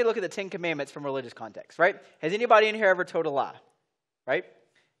let's just take a look at the 10 Commandments from religious context, right? Has anybody in here ever told a lie? Right?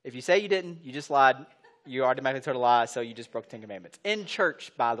 If you say you didn't, you just lied. You automatically told a lie, so you just broke the 10 Commandments. In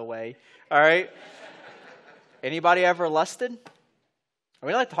church, by the way. All right? Anybody ever lusted? We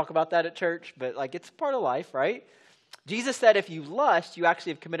don't like to talk about that at church, but it's part of life, right? Jesus said if you lust, you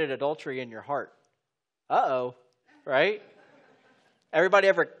actually have committed adultery in your heart. Uh-oh. Right? Everybody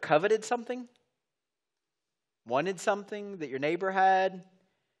ever coveted something? Wanted something that your neighbor had?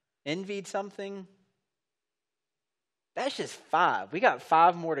 Envied something? That's just 5. We got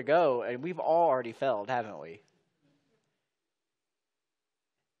 5 more to go, and we've all already failed, haven't we?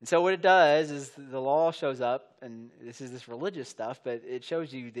 And so what it does is the law shows up, and this is this religious stuff, but it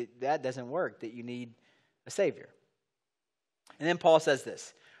shows you that that doesn't work, that you need a Savior. And then Paul says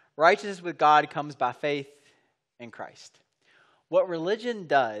this, righteousness with God comes by faith in Christ. What religion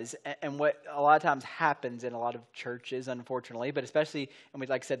does, and what a lot of times happens in a lot of churches, unfortunately, but especially, and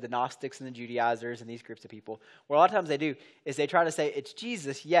like I said, the Gnostics and the Judaizers and these groups of people, what a lot of times they do is they try to say, it's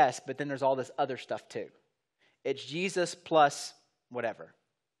Jesus, yes, but then there's all this other stuff too. It's Jesus plus whatever.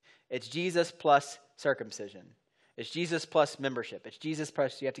 It's Jesus plus circumcision. It's Jesus plus membership. It's Jesus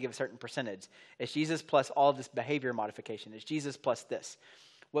plus you have to give a certain percentage. It's Jesus plus all this behavior modification. It's Jesus plus this.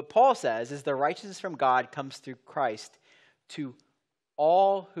 What Paul says is the righteousness from God comes through Christ to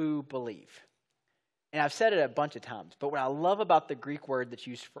all who believe. And I've said it a bunch of times, but what I love about the Greek word that's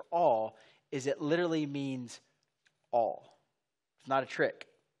used for all is it literally means all. It's not a trick.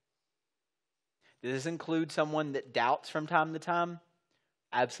 Does this include someone that doubts from time to time?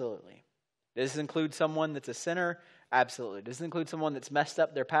 Absolutely. Does this include someone that's a sinner? Absolutely. Does this include someone that's messed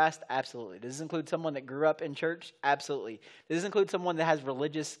up their past? Absolutely. Does this include someone that grew up in church? Absolutely. Does this include someone that has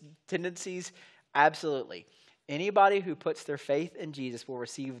religious tendencies? Absolutely. Anybody who puts their faith in Jesus will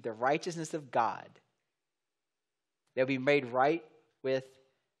receive the righteousness of God. They'll be made right with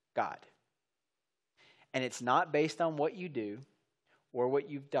God. And it's not based on what you do or what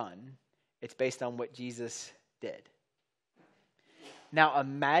you've done. It's based on what Jesus did. Now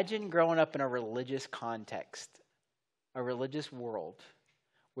imagine growing up in a religious context, a religious world,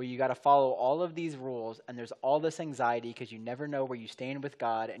 where you got to follow all of these rules and there's all this anxiety because you never know where you stand with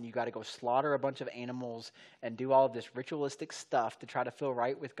God and you got to go slaughter a bunch of animals and do all of this ritualistic stuff to try to feel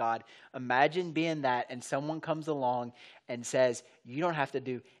right with God. Imagine being that and someone comes along and says, you don't have to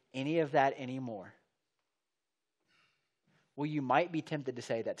do any of that anymore. Well, you might be tempted to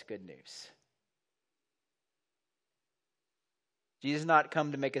say that's good news. Jesus did not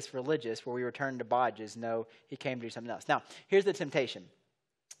come to make us religious where we return to bondages. No, he came to do something else. Now, here's the temptation.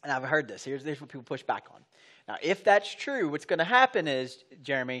 And I've heard this. Here's what people push back on. Now, if that's true, what's going to happen is,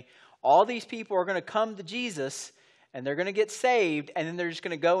 Jeremy, all these people are going to come to Jesus and they're going to get saved and then they're just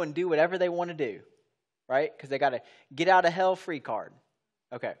going to go and do whatever they want to do, right? Because they got a get out of hell free card.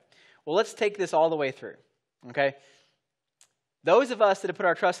 Okay. Well, let's take this all the way through, okay? Those of us that have put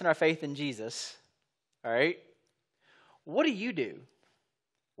our trust and our faith in Jesus, all right, what do?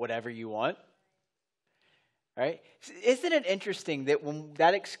 Whatever you want. Right? Isn't it interesting that when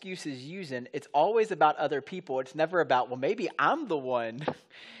that excuse is used, it's always about other people. It's never about, well, maybe I'm the one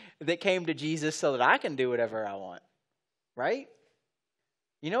that came to Jesus so that I can do whatever I want. Right?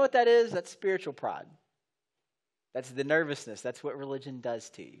 You know what that is? That's spiritual pride. That's the nervousness. That's what religion does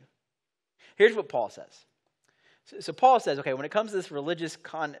to you. Here's what Paul says. So Paul says, okay, when it comes to this religious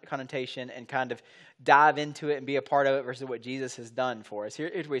connotation and kind of dive into it and be a part of it versus what Jesus has done for us,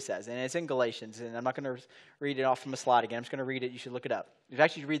 here's what he says. And it's in Galatians, and I'm not going to read it off from a slide again. I'm just going to read it. You should look it up. You should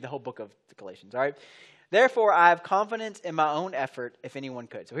actually read the whole book of Galatians, all right? Therefore, I have confidence in my own effort if anyone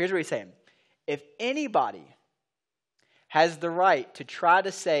could. So here's what he's saying. If anybody has the right to try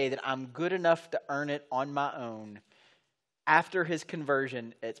to say that I'm good enough to earn it on my own, after his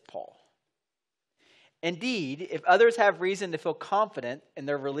conversion, it's Paul. Indeed, if others have reason to feel confident in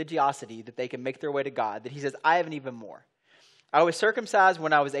their religiosity that they can make their way to God, that he says, I have an even more. I was circumcised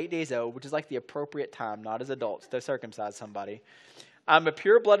when I was 8 days old, which is like the appropriate time, not as adults, to circumcise somebody. I'm a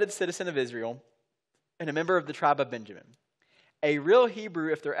pure-blooded citizen of Israel and a member of the tribe of Benjamin, a real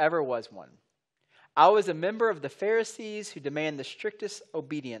Hebrew if there ever was one. I was a member of the Pharisees who demand the strictest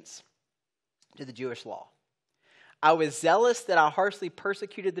obedience to the Jewish law. I was zealous that I harshly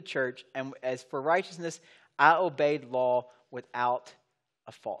persecuted the church, and as for righteousness, I obeyed law without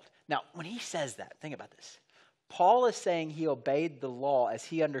a fault. Now, when he says that, think about this. Paul is saying he obeyed the law as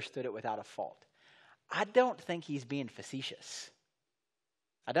he understood it without a fault. I don't think he's being facetious.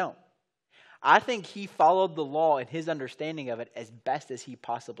 I don't. I think he followed the law in his understanding of it as best as he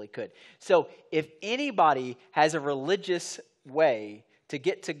possibly could. So if anybody has a religious way to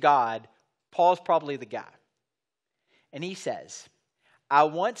get to God, Paul's probably the guy. And he says, I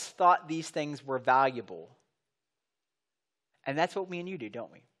once thought these things were valuable. And that's what me and you do, don't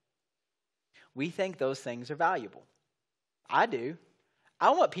we? We think those things are valuable. I do. I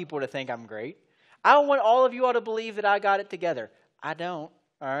want people to think I'm great. I want all of you all to believe that I got it together. I don't,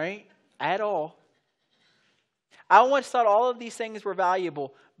 all right? At all. I once thought all of these things were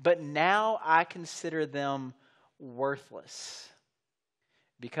valuable, but now I consider them worthless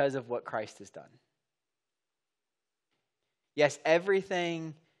because of what Christ has done. Yes,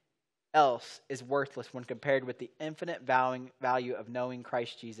 everything else is worthless when compared with the infinite value of knowing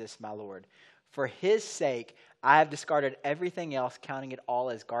Christ Jesus, my Lord. For his sake, I have discarded everything else, counting it all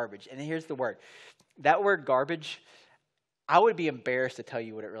as garbage. And here's the word. That word garbage, I would be embarrassed to tell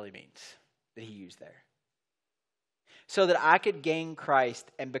you what it really means that he used there. So that I could gain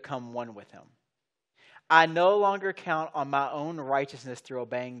Christ and become one with him. I no longer count on my own righteousness through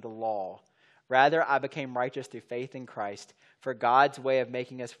obeying the law. Rather, I became righteous through faith in Christ, for God's way of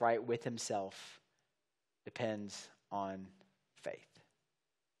making us right with himself depends on faith.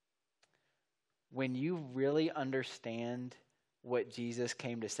 When you really understand what Jesus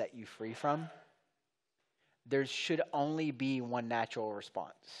came to set you free from, there should only be one natural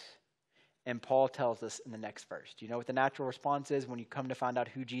response. And Paul tells us in the next verse. Do you know what the natural response is when you come to find out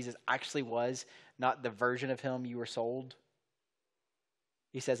who Jesus actually was, not the version of him you were sold?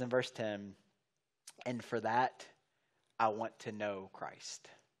 He says in verse 10, and for that, I want to know Christ.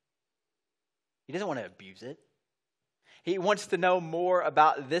 He doesn't want to abuse it. He wants to know more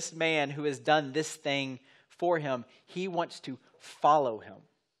about this man who has done this thing for him. He wants to follow him.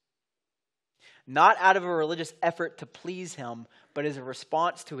 Not out of a religious effort to please him, but as a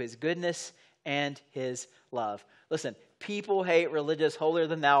response to his goodness and his love. Listen, people hate religious, holier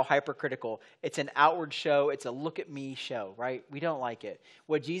than thou, hypercritical. It's an outward show. It's a look at me show, right? We don't like it.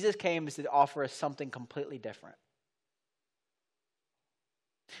 What Jesus came is to offer us something completely different.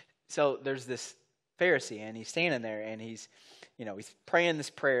 So there's this Pharisee, and he's standing there, and he's praying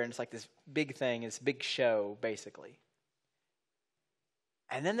this prayer, and it's like this big thing, this big show, basically.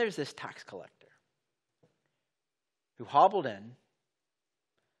 And then there's this tax collector who hobbled in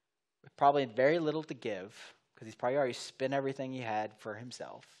with probably very little to give, because he's probably already spent everything he had for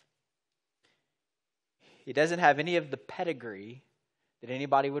himself. He doesn't have any of the pedigree that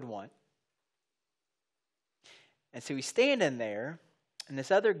anybody would want. And so he's standing there, and this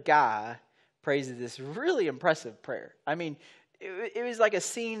other guy prays this really impressive prayer. I mean, it was like a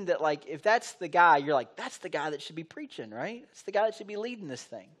scene that, like, if that's the guy, you're like, that's the guy that should be preaching, right? It's the guy that should be leading this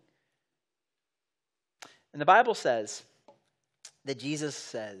thing. And the Bible says that Jesus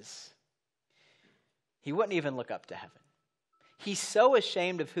says he wouldn't even look up to heaven. He's so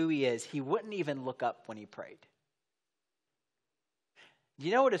ashamed of who he is, he wouldn't even look up when he prayed. Do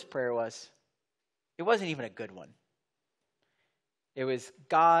you know what his prayer was? It wasn't even a good one. It was,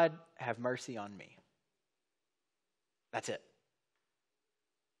 God, have mercy on me. That's it.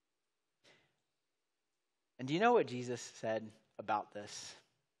 And do you know what Jesus said about this?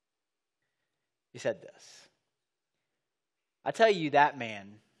 He said this. I tell you, that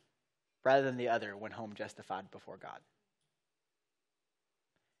man, rather than the other, went home justified before God.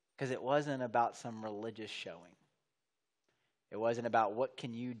 Because it wasn't about some religious showing. It wasn't about what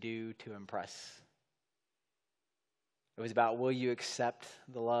can you do to impress. It was about, will you accept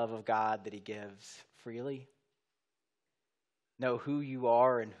the love of God that he gives freely? Know who you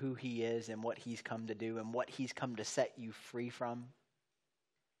are and who he is and what he's come to do and what he's come to set you free from.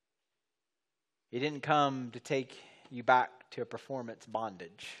 He didn't come to take you back to a performance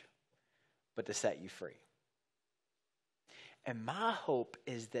bondage, but to set you free. And my hope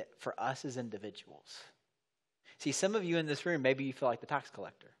is that for us as individuals, see, some of you in this room, maybe you feel like the tax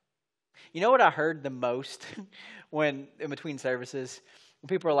collector. You know what I heard the most when in between services? When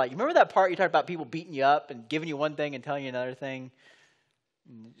people are like, remember that part you talked about people beating you up and giving you one thing and telling you another thing?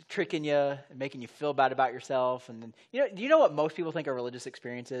 Tricking you and making you feel bad about yourself. And then, do you know what most people think a religious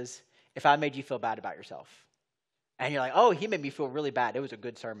experience is? If I made you feel bad about yourself. And you're like, oh, he made me feel really bad. It was a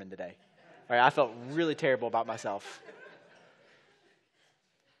good sermon today. All right, I felt really terrible about myself.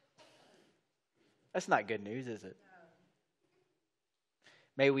 That's not good news, is it?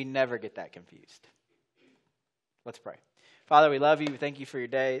 May we never get that confused. Let's pray. Father, we love you. We thank you for your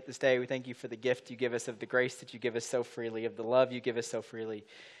day, this day. We thank you for the gift you give us of the grace that you give us so freely, of the love you give us so freely.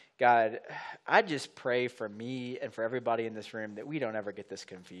 God, I just pray for me and for everybody in this room that we don't ever get this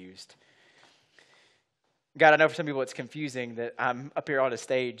confused. God, I know for some people it's confusing that I'm up here on a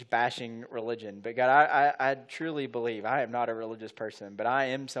stage bashing religion. But God, I truly believe I am not a religious person, but I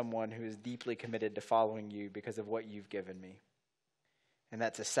am someone who is deeply committed to following you because of what you've given me. And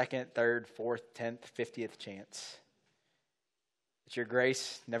that's a second, third, fourth, 10th, 50th chance. That your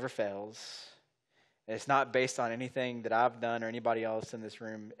grace never fails. And it's not based on anything that I've done or anybody else in this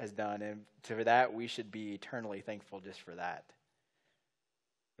room has done. And for that, we should be eternally thankful just for that.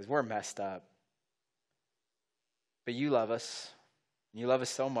 Because we're messed up. But you love us. You love us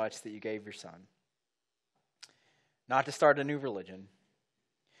so much that you gave your son. Not to start a new religion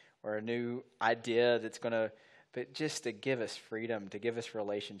or a new idea that's going to, but just to give us freedom, to give us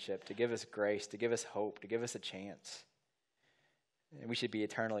relationship, to give us grace, to give us hope, to give us a chance. And we should be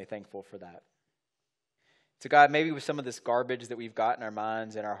eternally thankful for that. So God, maybe with some of this garbage that we've got in our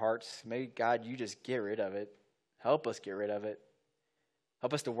minds and our hearts, maybe God, you just get rid of it. Help us get rid of it.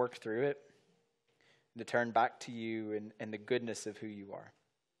 Help us to work through it and to turn back to you and the goodness of who you are.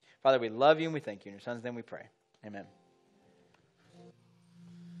 Father, we love you and we thank you. In your son's name we pray. Amen.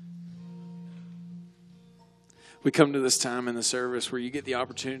 We come to this time in the service where you get the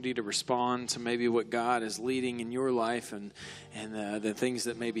opportunity to respond to maybe what God is leading in your life and the things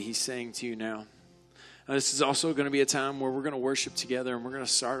that maybe he's saying to you now. This is also going to be a time where we're going to worship together, and we're going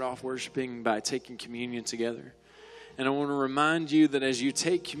to start off worshiping by taking communion together. And I want to remind you that as you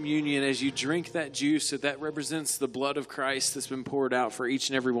take communion, as you drink that juice, that represents the blood of Christ that's been poured out for each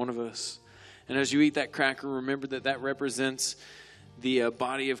and every one of us. And as you eat that cracker, remember that represents the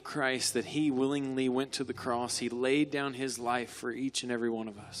body of Christ, that he willingly went to the cross. He laid down his life for each and every one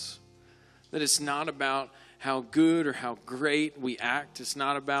of us. That it's not about how good or how great we act. It's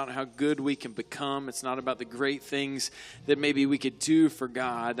not about how good we can become. It's not about the great things that maybe we could do for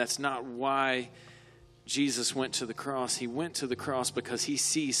God. That's not why Jesus went to the cross. He went to the cross because he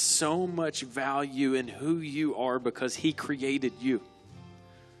sees so much value in who you are because he created you.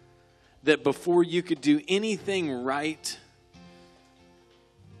 That before you could do anything right,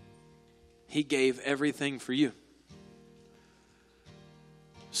 he gave everything for you.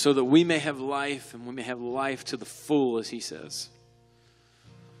 So that we may have life, and we may have life to the full, as he says.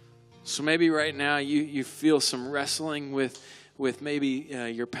 So maybe right now you feel some wrestling with maybe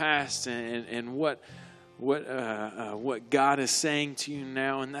your past and what God is saying to you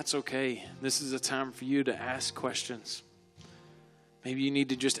now, and that's okay. This is a time for you to ask questions. Maybe you need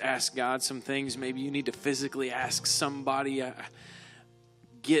to just ask God some things. Maybe you need to physically ask somebody.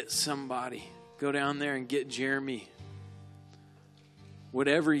 Get somebody. Go down there and get Jeremy.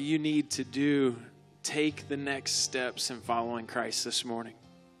 Whatever you need to do, take the next steps in following Christ this morning.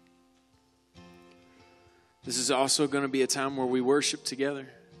 This is also going to be a time where we worship together.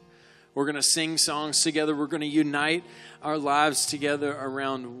 We're going to sing songs together. We're going to unite our lives together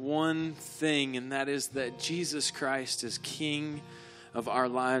around one thing, and that is that Jesus Christ is King of our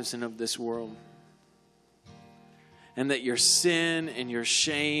lives and of this world. And that your sin and your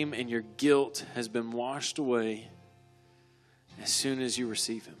shame and your guilt has been washed away as soon as you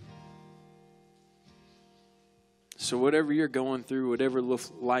receive him. So whatever you're going through, whatever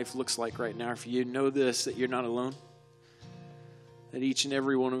life looks like right now for you, know this, that you're not alone. That each and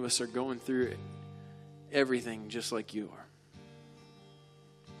every one of us are going through everything just like you are.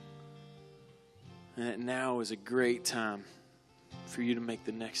 And that now is a great time for you to make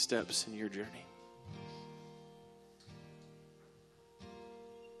the next steps in your journey.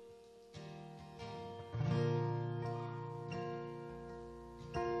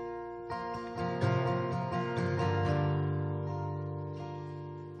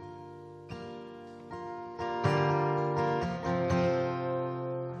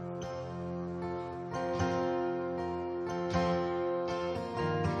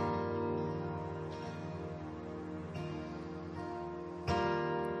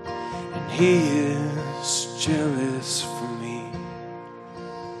 He is jealous for me.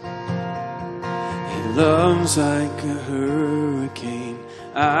 He loves like a hurricane.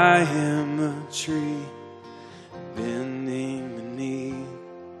 I am a tree bending beneath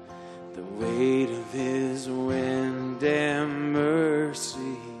the weight of his wind and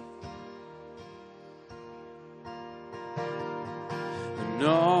mercy. And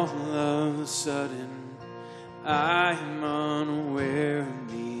all of a sudden I am unaware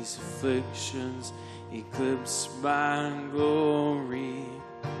of these afflictions eclipsed by glory,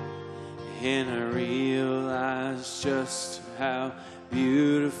 and I realize just how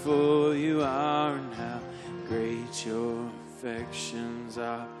beautiful you are and how great your affections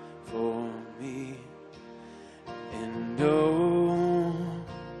are for me. And oh,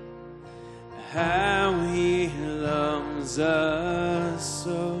 how he loves us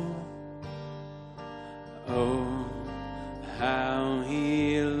so. Oh, how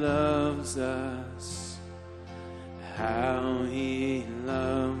he loves us, how he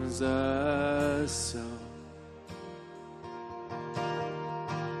loves us so.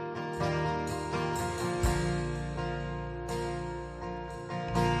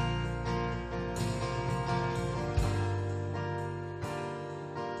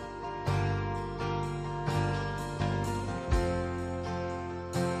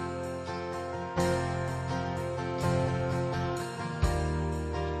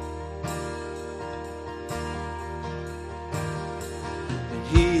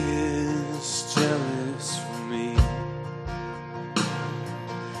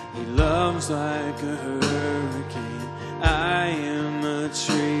 Like a hurricane, I am a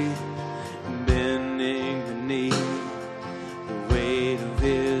tree bending beneath the weight of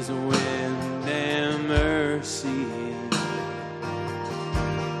his wind and mercy.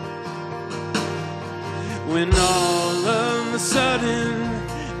 When all of a sudden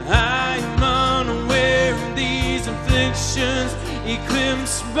I am unaware of these afflictions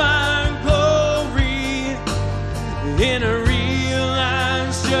eclipsed by glory, and I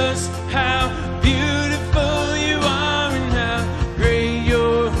realize just how beautiful you are and how great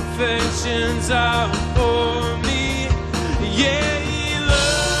your affections are for me. Yeah, he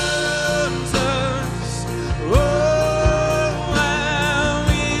loves us. Oh, how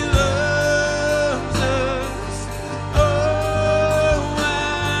he loves us. Oh,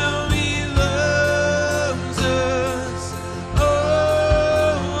 how he loves us.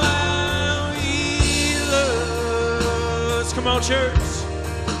 Oh, how he loves. Come on, church.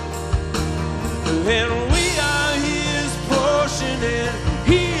 And we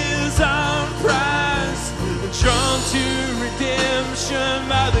defined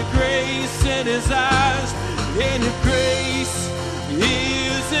by the grace in his eyes. And if grace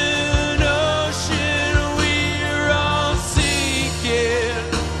is an ocean we're all sinking,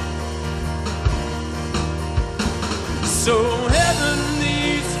 so heaven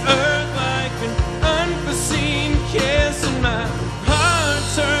meets earth like an unforeseen kiss, and my heart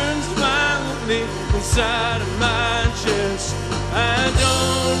turns violently inside of my chest. I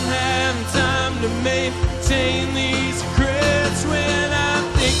don't have time to maintain these regrets when I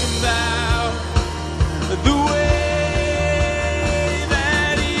think about the way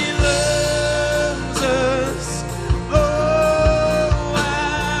that he loves us. Oh,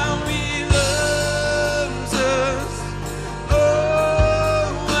 how he loves us.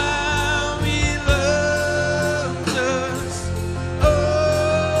 Oh, how he loves us.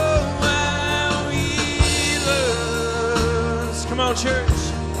 Oh, how he loves. Come on, church.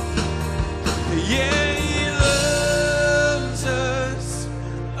 Yeah, he loves us.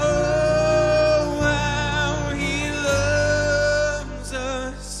 Oh, how he loves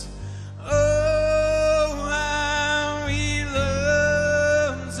us. Oh, how he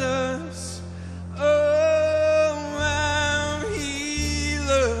loves us. Oh, how he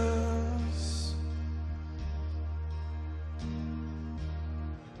loves.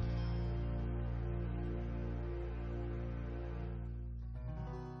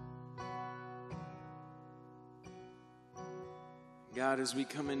 God, as we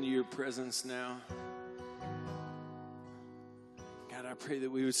come into your presence now, God, I pray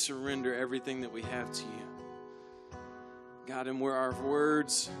that we would surrender everything that we have to you. God, and where our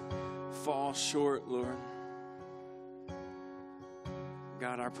words fall short, Lord,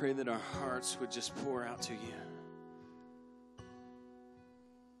 God, I pray that our hearts would just pour out to you.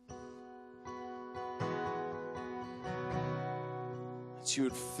 That you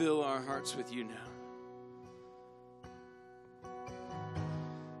would fill our hearts with you now.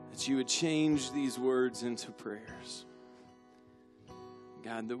 That you would change these words into prayers.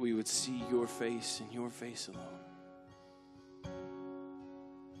 God, that we would see your face and your face alone.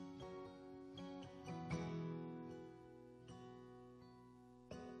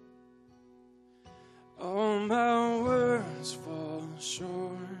 All my words fall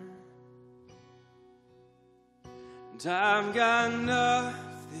short, and I've got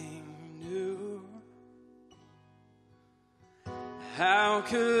nothing new. How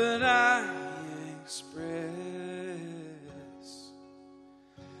could I express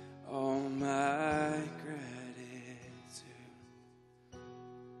all my gratitude?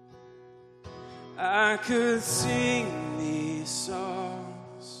 I could sing these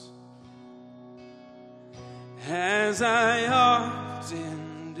songs as I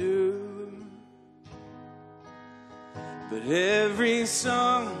often do, but every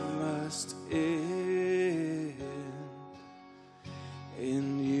song must end,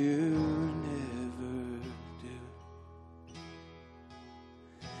 and you never do.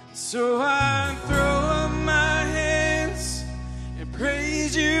 So I throw up my hands and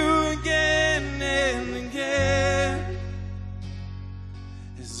praise you again and again.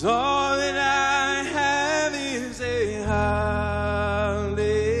 It's all that I have is a hallelujah,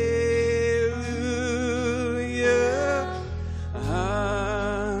 hallelujah.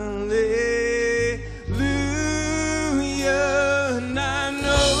 And I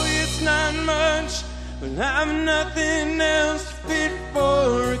know it's not much, but I'm nothing else fit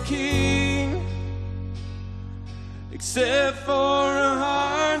for a king, except for a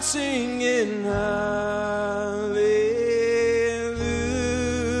heart singing hallelujah,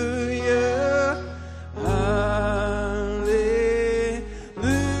 hallelujah.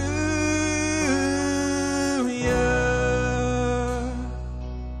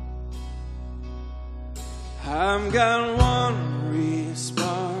 I've got one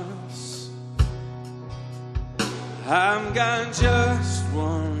response. I've got just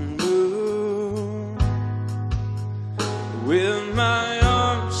one move, with my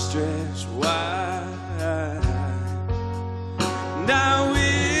arms stretched wide, and I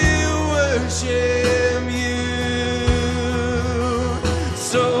will worship you.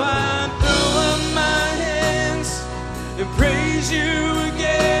 So I throw up my hands and praise you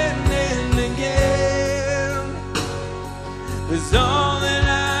again and again. 'Cause all that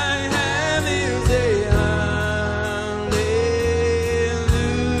I have is a hallelujah,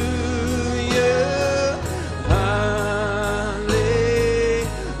 hallelujah.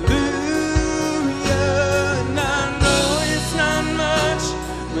 And I know it's not much,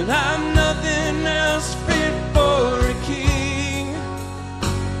 but I'm nothing else fit for a king,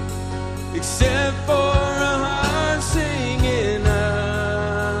 except for a heart singing hallelujah,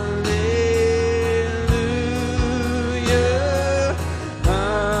 hallelujah.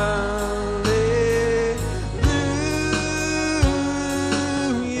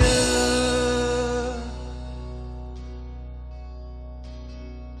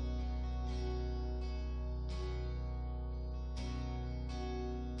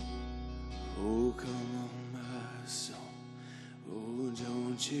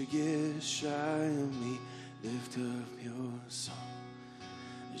 don't you get shy of me. Lift up your song.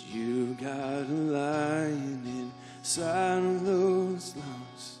 You got a lion inside of those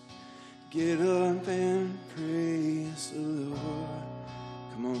lungs. Get up and praise the Lord.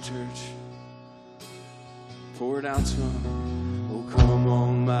 Come on, church. Pour it out to him. Oh, come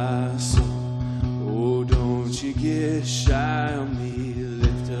on, my soul. Oh, don't you get shy on me.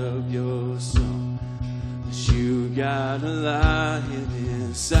 Lift up your song. 'Cause you got a lion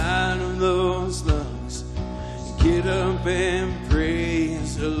inside of those lungs. Get up and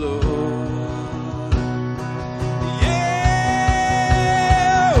praise the Lord.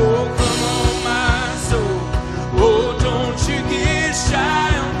 Yeah, oh, come on, my soul. Oh, don't you get shy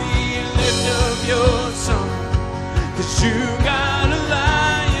on me. Lift up your song. 'Cause you got a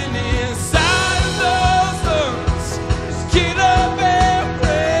lion inside of those lungs. Just get up and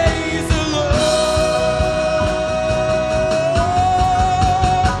praise the Lord.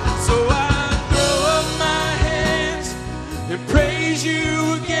 So I throw up my hands and praise you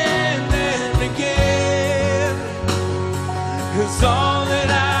again and again. 'Cause all that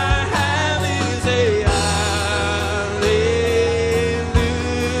I have is a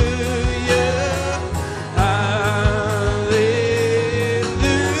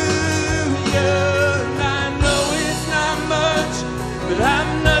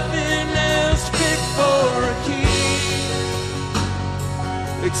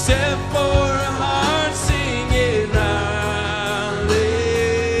except for a heart singing hallelujah,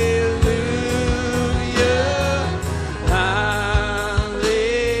 hallelujah.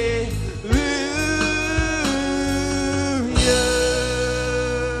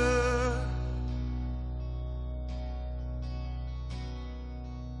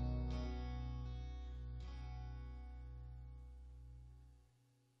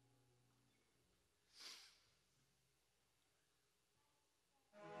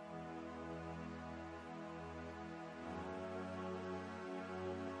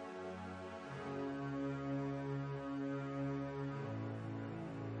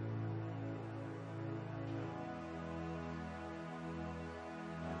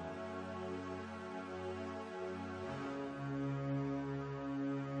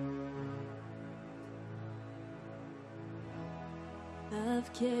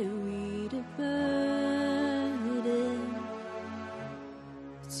 I've carried a burden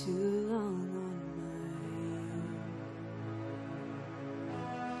too long on my own.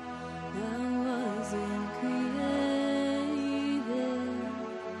 I wasn't created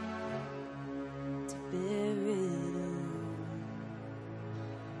to bear it all.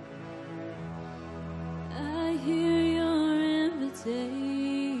 I hear your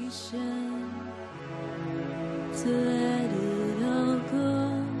invitation to let it all go,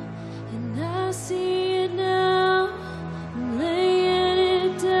 and I see it now. I'm laying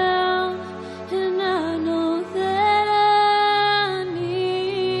it down, and I know that I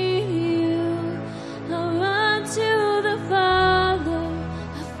need you. I run to the Father,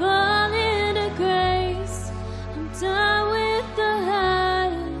 I fall into grace. I'm done with the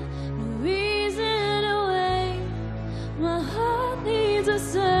hiding, no reason to wait. My heart needs a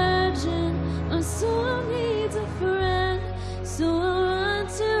surgeon, my soul needs a friend. So I run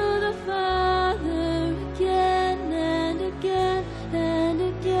to the Father again and again and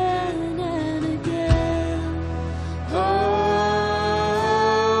again and again. Oh,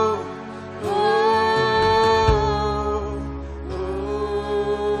 oh, oh, oh.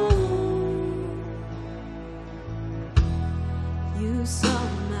 You saw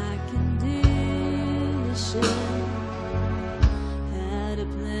my condition, had a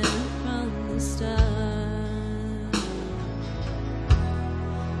plan from the start.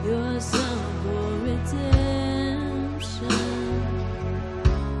 Your son for redemption,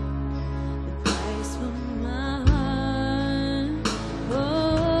 the price for my heart.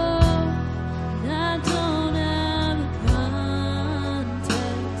 Oh, and I don't have the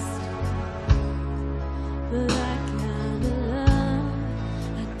context, but I kinda love.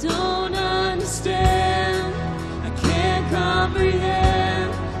 I don't understand, I can't comprehend.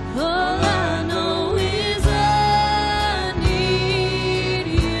 All I know is I need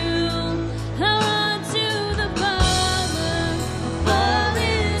you. I run to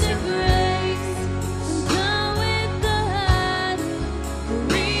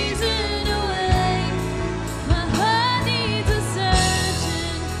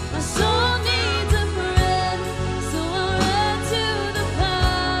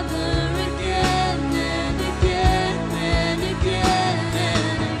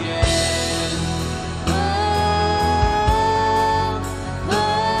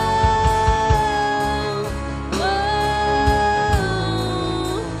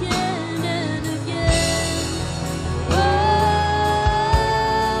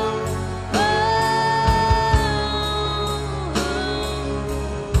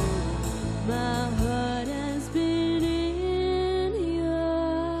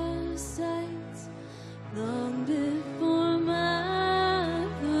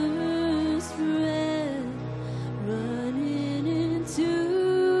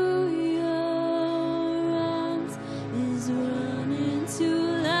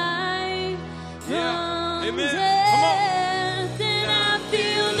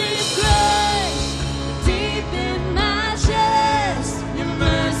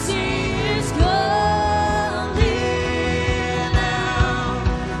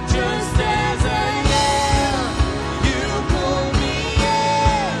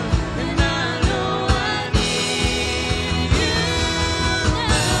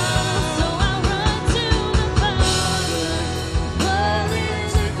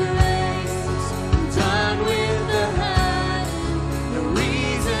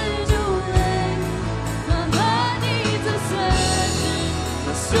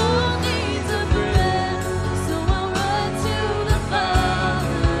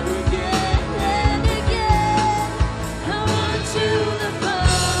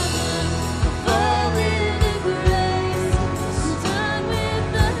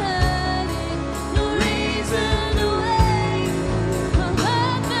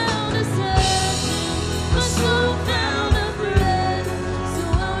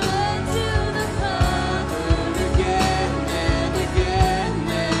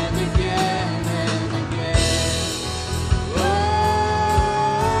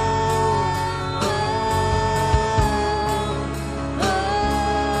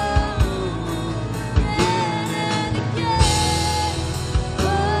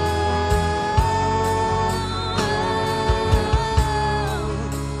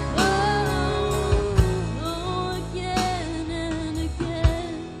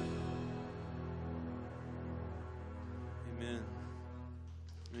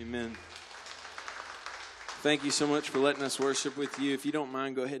Amen. Thank you so much for letting us worship with you. If you don't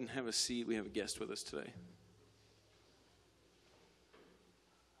mind, go ahead and have a seat. We have a guest with us today.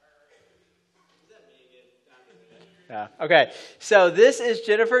 Yeah. Okay, so this is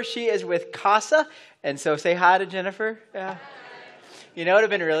Jennifer. She is with CASA, and so say hi to Jennifer. Yeah. You know, it would have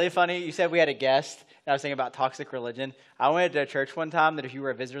been really funny. You said we had a guest, and I was thinking about toxic religion. I went to a church one time that if you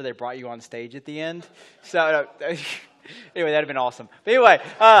were a visitor, they brought you on stage at the end. So anyway, that'd have been awesome. But anyway,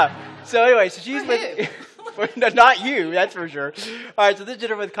 so she's with. No, not you, that's for sure. All right, so this is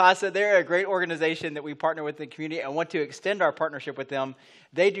Jennifer with CASA. They're a great organization that we partner with in the community and want to extend our partnership with them.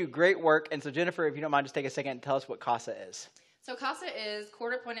 They do great work. And so, Jennifer, if you don't mind, just take a second and tell us what CASA is. So CASA is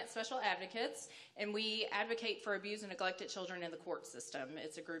court-appointed special advocates, and we advocate for abused and neglected children in the court system.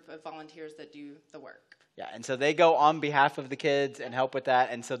 It's a group of volunteers that do the work. Yeah, and so they go on behalf of the kids and help with that.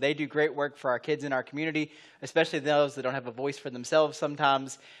 And so they do great work for our kids in our community, especially those that don't have a voice for themselves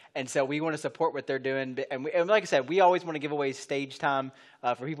sometimes. And so we want to support what they're doing. And like I said, we always want to give away stage time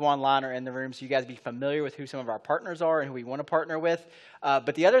for people online or in the room so you guys be familiar with who some of our partners are and who we want to partner with.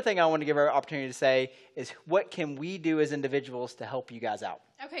 But the other thing I want to give our opportunity to say is what can we do as individuals to help you guys out?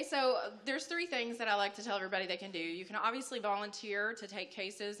 Okay, so there's 3 things that I like to tell everybody they can do. You can obviously volunteer to take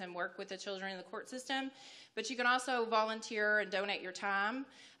cases and work with the children in the court system, but you can also volunteer and donate your time.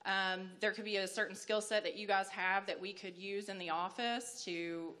 There could be a certain skill set that you guys have that we could use in the office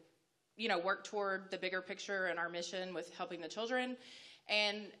to, work toward the bigger picture and our mission with helping the children.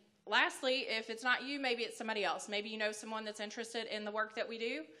 And lastly, if it's not you, maybe it's somebody else. Maybe you know someone that's interested in the work that we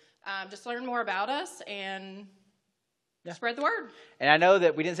do. Just learn more about us and spread the word. And I know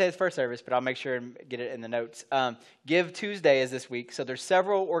that we didn't say this first service, but I'll make sure and get it in the notes. Give Tuesday is this week. So there's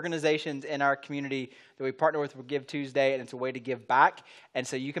several organizations in our community that we partner with Give Tuesday, and it's a way to give back. And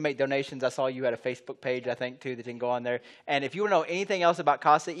so you can make donations. I saw you had a Facebook page, I think, too, that you can go on there. And if you want to know anything else about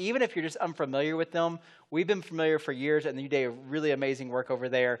CASA, even if you're just unfamiliar with them, we've been familiar for years, and you do really amazing work over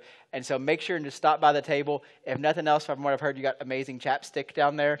there. And so make sure and just stop by the table. If nothing else, from what I've heard, you got amazing chapstick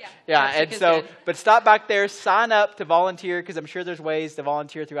down there. Yeah, and so, but stop back there, sign up to volunteer, because I'm sure there's ways to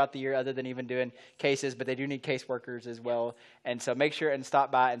volunteer throughout the year other than even doing cases, but they do need caseworkers as well. And so make sure and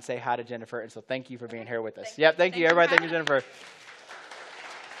stop by and say hi to Jennifer. And so thank you for being here with us. Thank you, everybody. Thank you, Jennifer.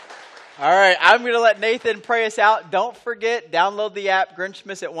 All right, I'm going to let Nathan pray us out. Don't forget, download the app,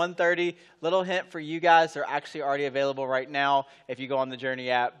 Grinchmas at 1:30. Little hint for you guys, they're actually already available right now if you go on the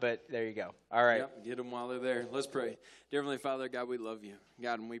Journey app, but there you go. All right. Yep, get them while they're there. Let's pray. Dear Heavenly Father, God, we love you.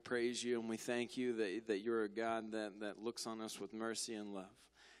 God, and we praise you, and we thank you that you're a God that looks on us with mercy and love.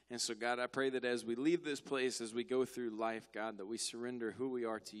 And so, God, I pray that as we leave this place, as we go through life, God, that we surrender who we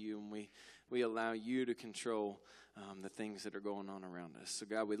are to you, and we allow you to control the things that are going on around us. So,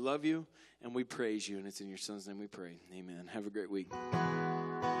 God, we love you, and we praise you, and it's in your Son's name we pray. Amen. Have a great week.